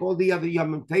be like all the other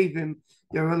Yom Tevim.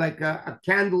 They were like a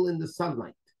candle in the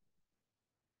sunlight.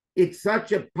 It's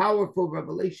such a powerful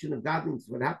revelation of godliness,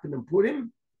 what happened in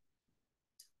Purim,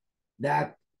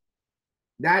 that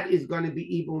is going to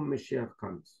be even when Mashiach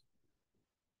comes.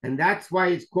 And that's why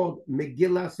it's called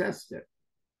Megillah Esther.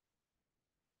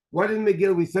 What is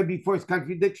Megillah? We said before, it's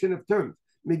contradiction of terms.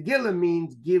 Megillah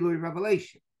means Gilui,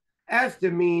 revelation.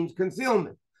 Esther means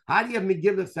concealment. How do you have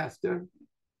Megillah Esther?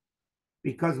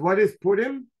 Because what is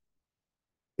Purim?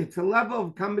 It's a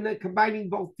level of combining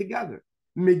both together.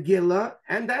 Megillah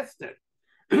and Esther.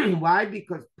 Why?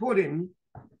 Because Purim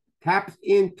taps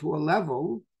into a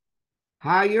level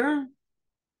higher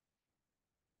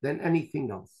than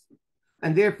anything else.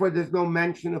 And therefore, there's no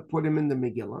mention of Purim in the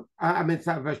Megillah. It's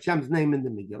of Hashem's name in the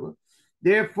Megillah.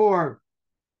 Therefore,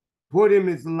 Purim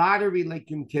is lottery like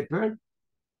Yom Kippur,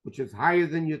 which is higher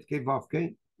than Yud Kei Vav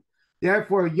Kei.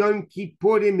 Therefore, Yom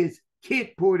Kippurim is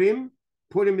Kit Purim.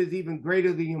 Purim is even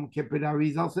greater than Yom Kippur,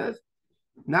 Arizal says.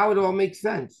 Now it all makes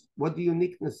sense what the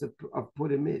uniqueness of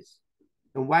Purim is.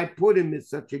 and why Purim is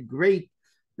such a great,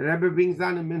 the Rebbe brings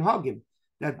down in Minhagim,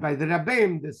 that by the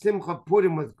Rabbeim, the Simcha of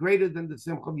Purim was greater than the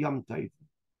Simcha of Yom Tov.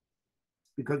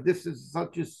 Because this is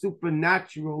such a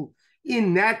supernatural,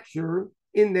 in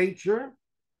nature,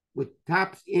 which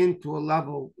taps into a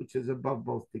level which is above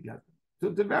both together. So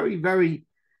it's a very, very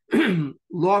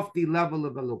lofty level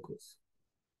of halachos.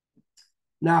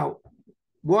 Now,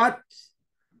 what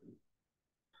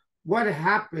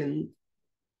happened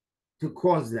to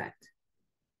cause that?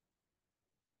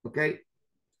 Okay.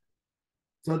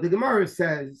 So the Gemara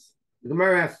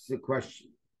asks a question.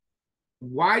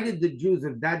 Why did the Jews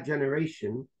of that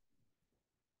generation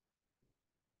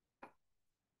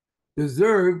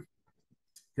deserve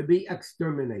to be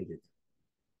exterminated?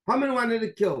 Haman wanted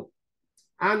to kill.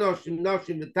 Anoshim,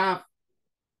 Noshim, V'taf.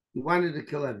 He wanted to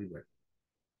kill everywhere.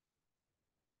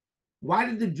 Why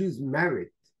did the Jews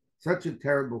merit such a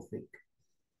terrible thing?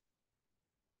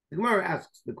 The Gemara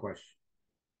asks the question.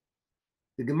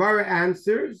 The Gemara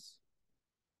answers,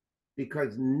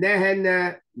 because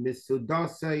Nehene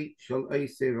Misudasei Shal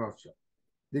Eisei Rasha.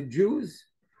 The Jews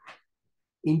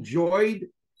enjoyed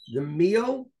the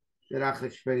meal that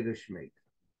Achashverosh made.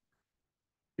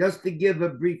 Just to give a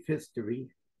brief history,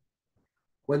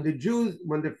 when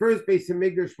the first Bais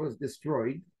Din was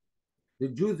destroyed, the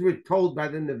Jews were told by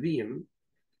the Nevi'im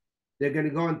they're going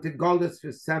to go into Golus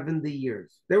for 70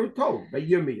 years. They were told by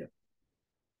Yirmiyah.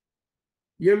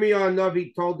 Yirmiyah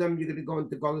Navi told them you're going to go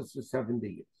into Golus for 70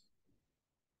 years.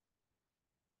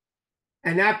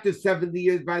 And after 70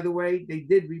 years, by the way, they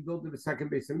did rebuild the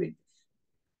second Bais Din.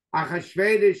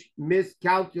 Achashverosh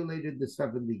miscalculated the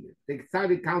 70 years. They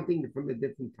started counting from a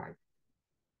different time.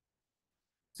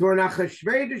 So in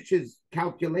Achashverosh's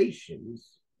calculations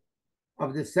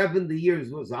of the 70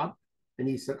 years was up, and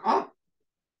he said,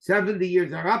 70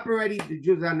 years are up already, the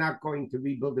Jews are not going to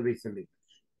rebuild the Bais Din.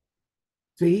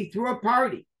 So he threw a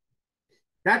party.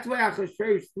 That's why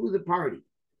Achashverosh threw the party.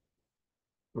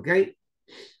 Okay?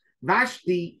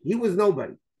 Vashti, he was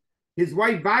nobody. His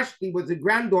wife Vashti was a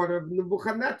granddaughter of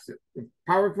Nebuchadnezzar, the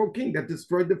powerful king that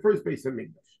destroyed the first Bais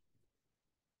Din.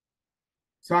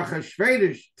 So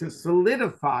Achashverosh, to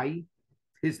solidify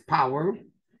his power,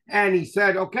 and he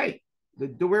said, okay,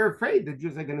 we're afraid the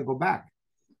Jews are going to go back.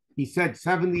 He said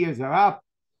 70 years are up.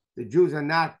 The Jews are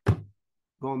not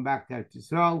going back to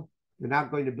Israel. They're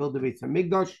not going to build the Bais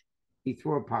Din. He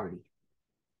threw a party.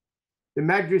 The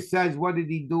Medrash says, what did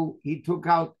he do? He took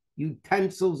out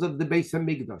utensils of the Bais Din.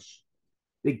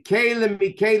 The Kalim,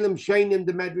 Shainim,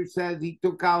 the Medrash says, he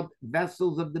took out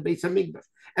vessels of the Bais Din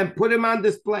and put them on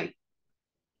display.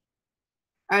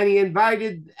 And he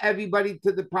invited everybody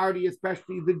to the party,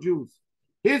 especially the Jews.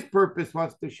 His purpose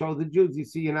was to show the Jews, you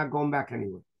see, you're not going back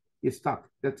anywhere. You're stuck.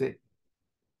 That's it.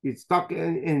 You're stuck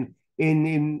in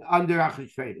under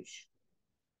Achashverosh.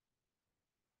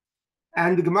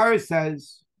 And the Gemara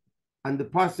says, and the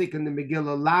pasuk in the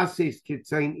Megillah, Lasis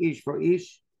Kitzain Ish for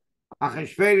Ish,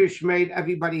 Achashverosh made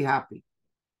everybody happy.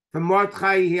 For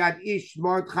Mordechai, he had Ish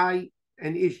Mordechai,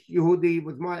 and Ish Yehudi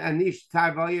was and Ish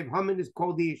Tavayev. Haman is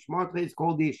called Ish, Mordechai is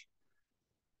called Ish.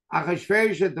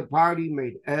 Achashverosh at the party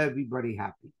made everybody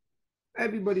happy.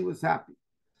 Everybody was happy.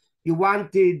 You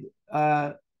wanted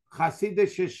Chassidus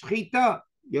Shechita,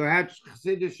 you had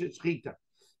Chassidus Shechita.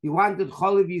 You wanted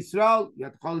Cholav Yisrael, you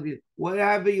had Cholav Yisrael.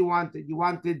 Whatever you wanted. You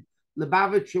wanted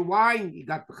Lubavitch wine, you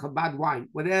got the Chabad wine.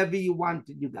 Whatever you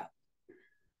wanted, you got.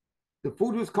 The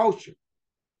food was kosher.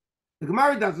 The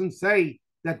Gemara doesn't say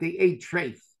that they ate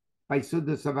treif by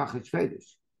Sudas of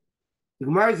Achashverosh. The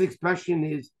Gemara's expression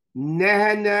is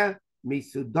Nehene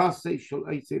Misudase Shel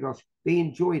Eisei Rosh. They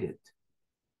enjoyed it.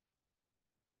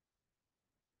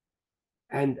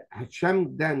 And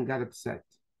Hashem then got upset.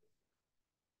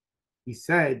 He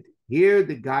said, here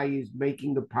the guy is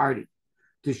making a party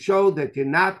to show that you're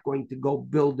not going to go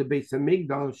build the Bais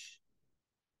Din.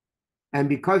 And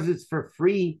because it's for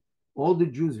free, all the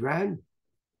Jews ran.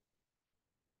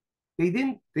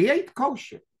 They ate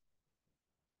kosher.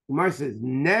 Umar says,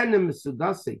 Nana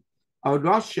Mesudase, a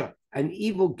Russia, an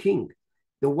evil king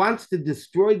that wants to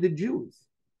destroy the Jews,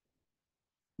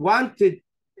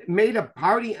 made a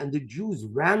party and the Jews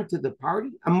ran to the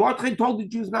party. And Mordechai told the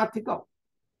Jews not to go.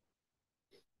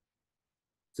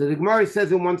 So the Gemara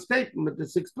says in one statement, but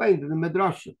this explained in the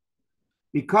Midrash,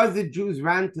 because the Jews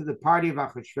ran to the party of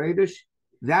Achashverosh,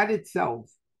 that itself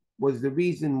was the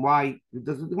reason why,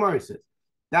 that's what the Gemara says,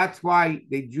 that's why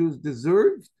the Jews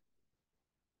deserved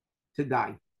to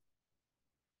die.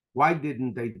 Why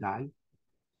didn't they die?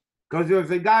 Because there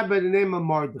was a guy by the name of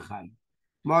Mordechai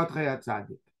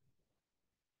HaTzadik.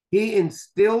 He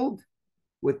instilled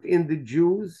within the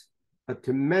Jews a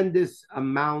tremendous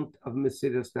amount of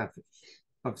Mesiras Nefesh.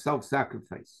 of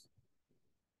self-sacrifice,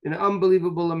 an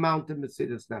unbelievable amount of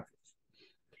Mesiras Nefesh.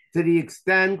 To the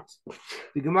extent,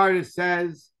 the Gemara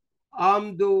says,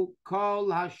 Amdu kol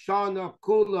hashana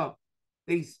kula.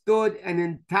 They stood an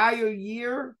entire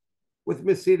year with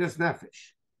Mesiras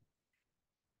Nefesh.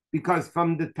 Because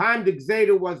from the time the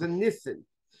Gzeira was in Nisan,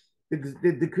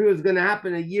 the decree was going to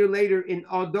happen a year later in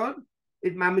Adar,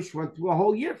 it mamish went through a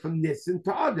whole year from Nisan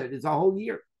to Adar. It's a whole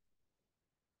year.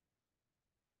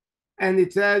 And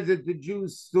it says that the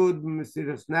Jews stood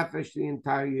Mesiras Nefesh the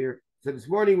entire year. So this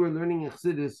morning we're learning in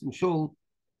Chassidus and Shul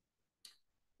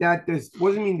that this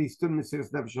doesn't mean they stood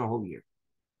Mesiras Nefesh a whole year.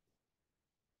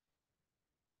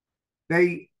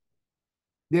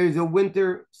 There's a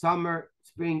winter, summer,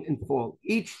 spring, and fall.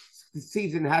 Each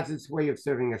season has its way of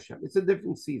serving Hashem. It's a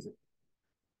different season.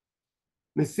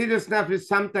 Mesiras Nefesh,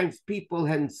 sometimes people,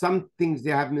 and some things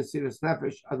they have Mesiras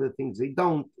Nefesh, other things they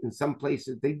don't. In some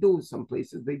places they do, some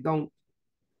places they don't.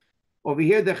 Over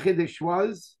here, the Chiddush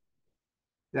was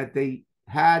that they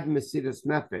had Mesiras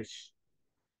Nefesh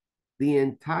the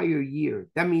entire year.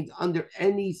 That means under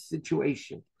any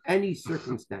situation, any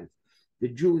circumstance, the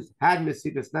Jews had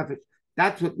Mesiras Nefesh.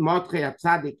 That's what Mordechai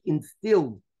HaTzadik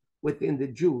instilled within the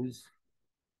Jews.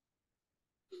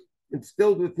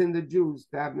 Instilled within the Jews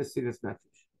to have Mesiras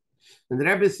Nefesh. And the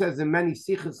Rebbe says in many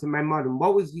sichos in my modern,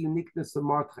 what was the uniqueness of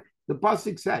Mordechai? The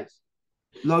pasuk says,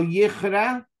 "Lo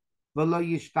yichra v'lo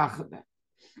yishtacheh."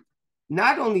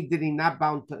 Not only did he not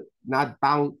bow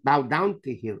down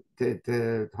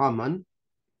to Haman,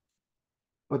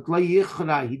 but lo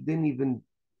yichra, he didn't even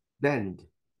bend.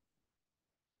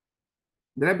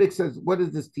 The Rebbe says, what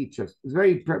does this teach us? It's a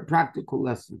very practical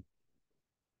lesson.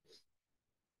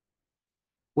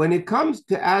 When it comes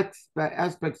to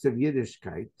aspects of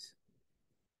Yiddishkeit,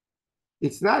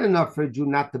 it's not enough for a Jew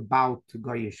not to bow to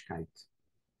Goyishkeit.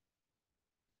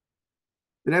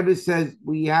 The Rebbe says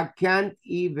can't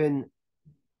even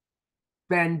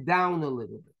bend down a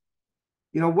little bit.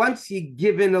 Once you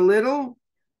give in a little,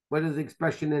 what is the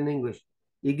expression in English?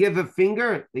 You give a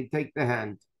finger, they take the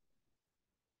hand.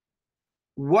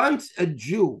 Once a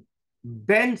Jew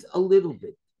bends a little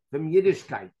bit from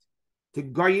Yiddishkeit to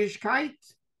Goyishkeit,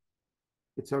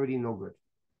 it's already no good.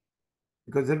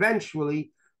 Because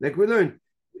eventually, like we learned,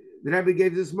 the Rebbe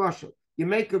gave this mashal. You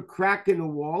make a crack in a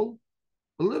wall,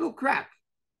 a little crack,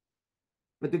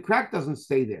 but the crack doesn't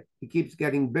stay there. It keeps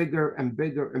getting bigger and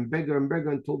bigger and bigger and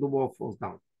bigger until the wall falls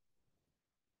down.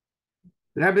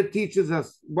 The Rebbe teaches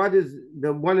us what is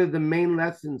one of the main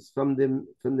lessons from the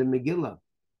Megillah.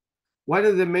 One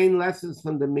of the main lessons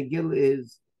from the Megillah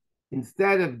is,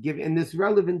 instead of giving, and it's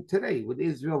relevant today with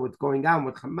Israel, what's going on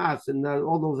with Hamas and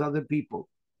all those other people.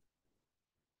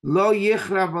 Lo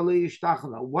yichra v'lo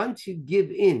yishtachla. Once you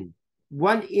give in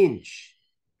 1 inch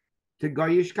to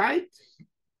Goyishkeit,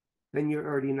 then you're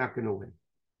already not going to win.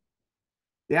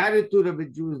 The attitude of a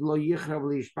Jew is lo yichra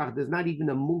v'lo yishpach. There's not even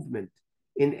a movement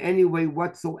in any way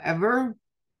whatsoever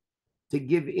to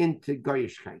give in to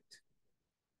Goyishkeit.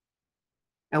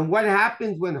 And what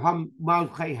happens when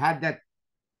Mordechai had that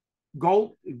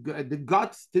the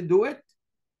guts to do it?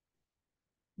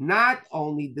 Not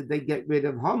only did they get rid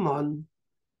of Haman,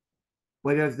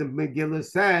 but as the Megillah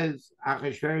says,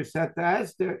 Achashverosh said to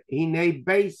Esther, "Hinei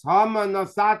Bais Haman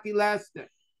nasati le'Esther."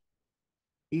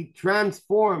 He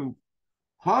transformed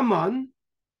Haman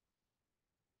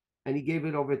and he gave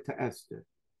it over to Esther.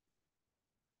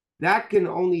 That can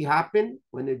only happen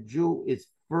when a Jew is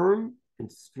firm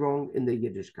and strong in the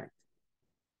Yiddishkeit.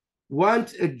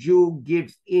 Once a Jew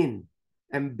gives in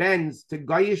and bends to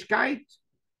Goyishkeit,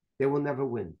 they will never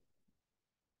win.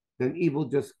 Then evil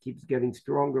just keeps getting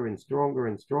stronger and stronger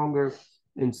and stronger,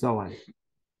 and so on.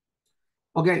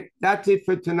 Okay, that's it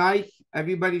for tonight.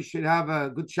 Everybody should have a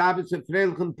good Shabbos of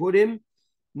Freilich Purim.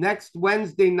 Next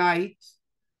Wednesday night,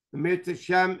 Amir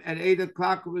Hashem, at 8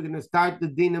 o'clock, we're going to start the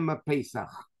Dinim of Pesach.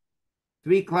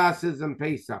 3 classes on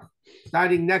Pesach,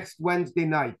 starting next Wednesday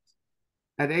night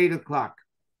at 8 o'clock.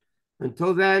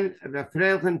 Until then,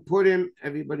 Freilich Purim,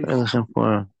 everybody.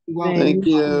 Thank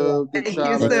you. Thank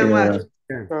you so much.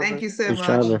 Thank you so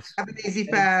much. Have an easy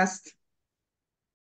fast.